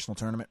to the national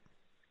tournament?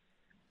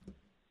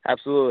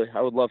 Absolutely.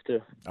 I would love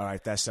to. All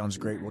right, that sounds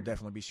great. We'll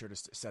definitely be sure to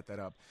set that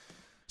up.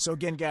 So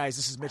again, guys,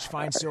 this is Mitch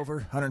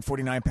Finesilver,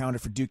 149-pounder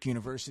for Duke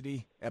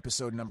University,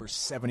 episode number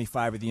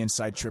 75 of the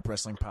Inside Trip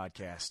Wrestling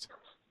Podcast.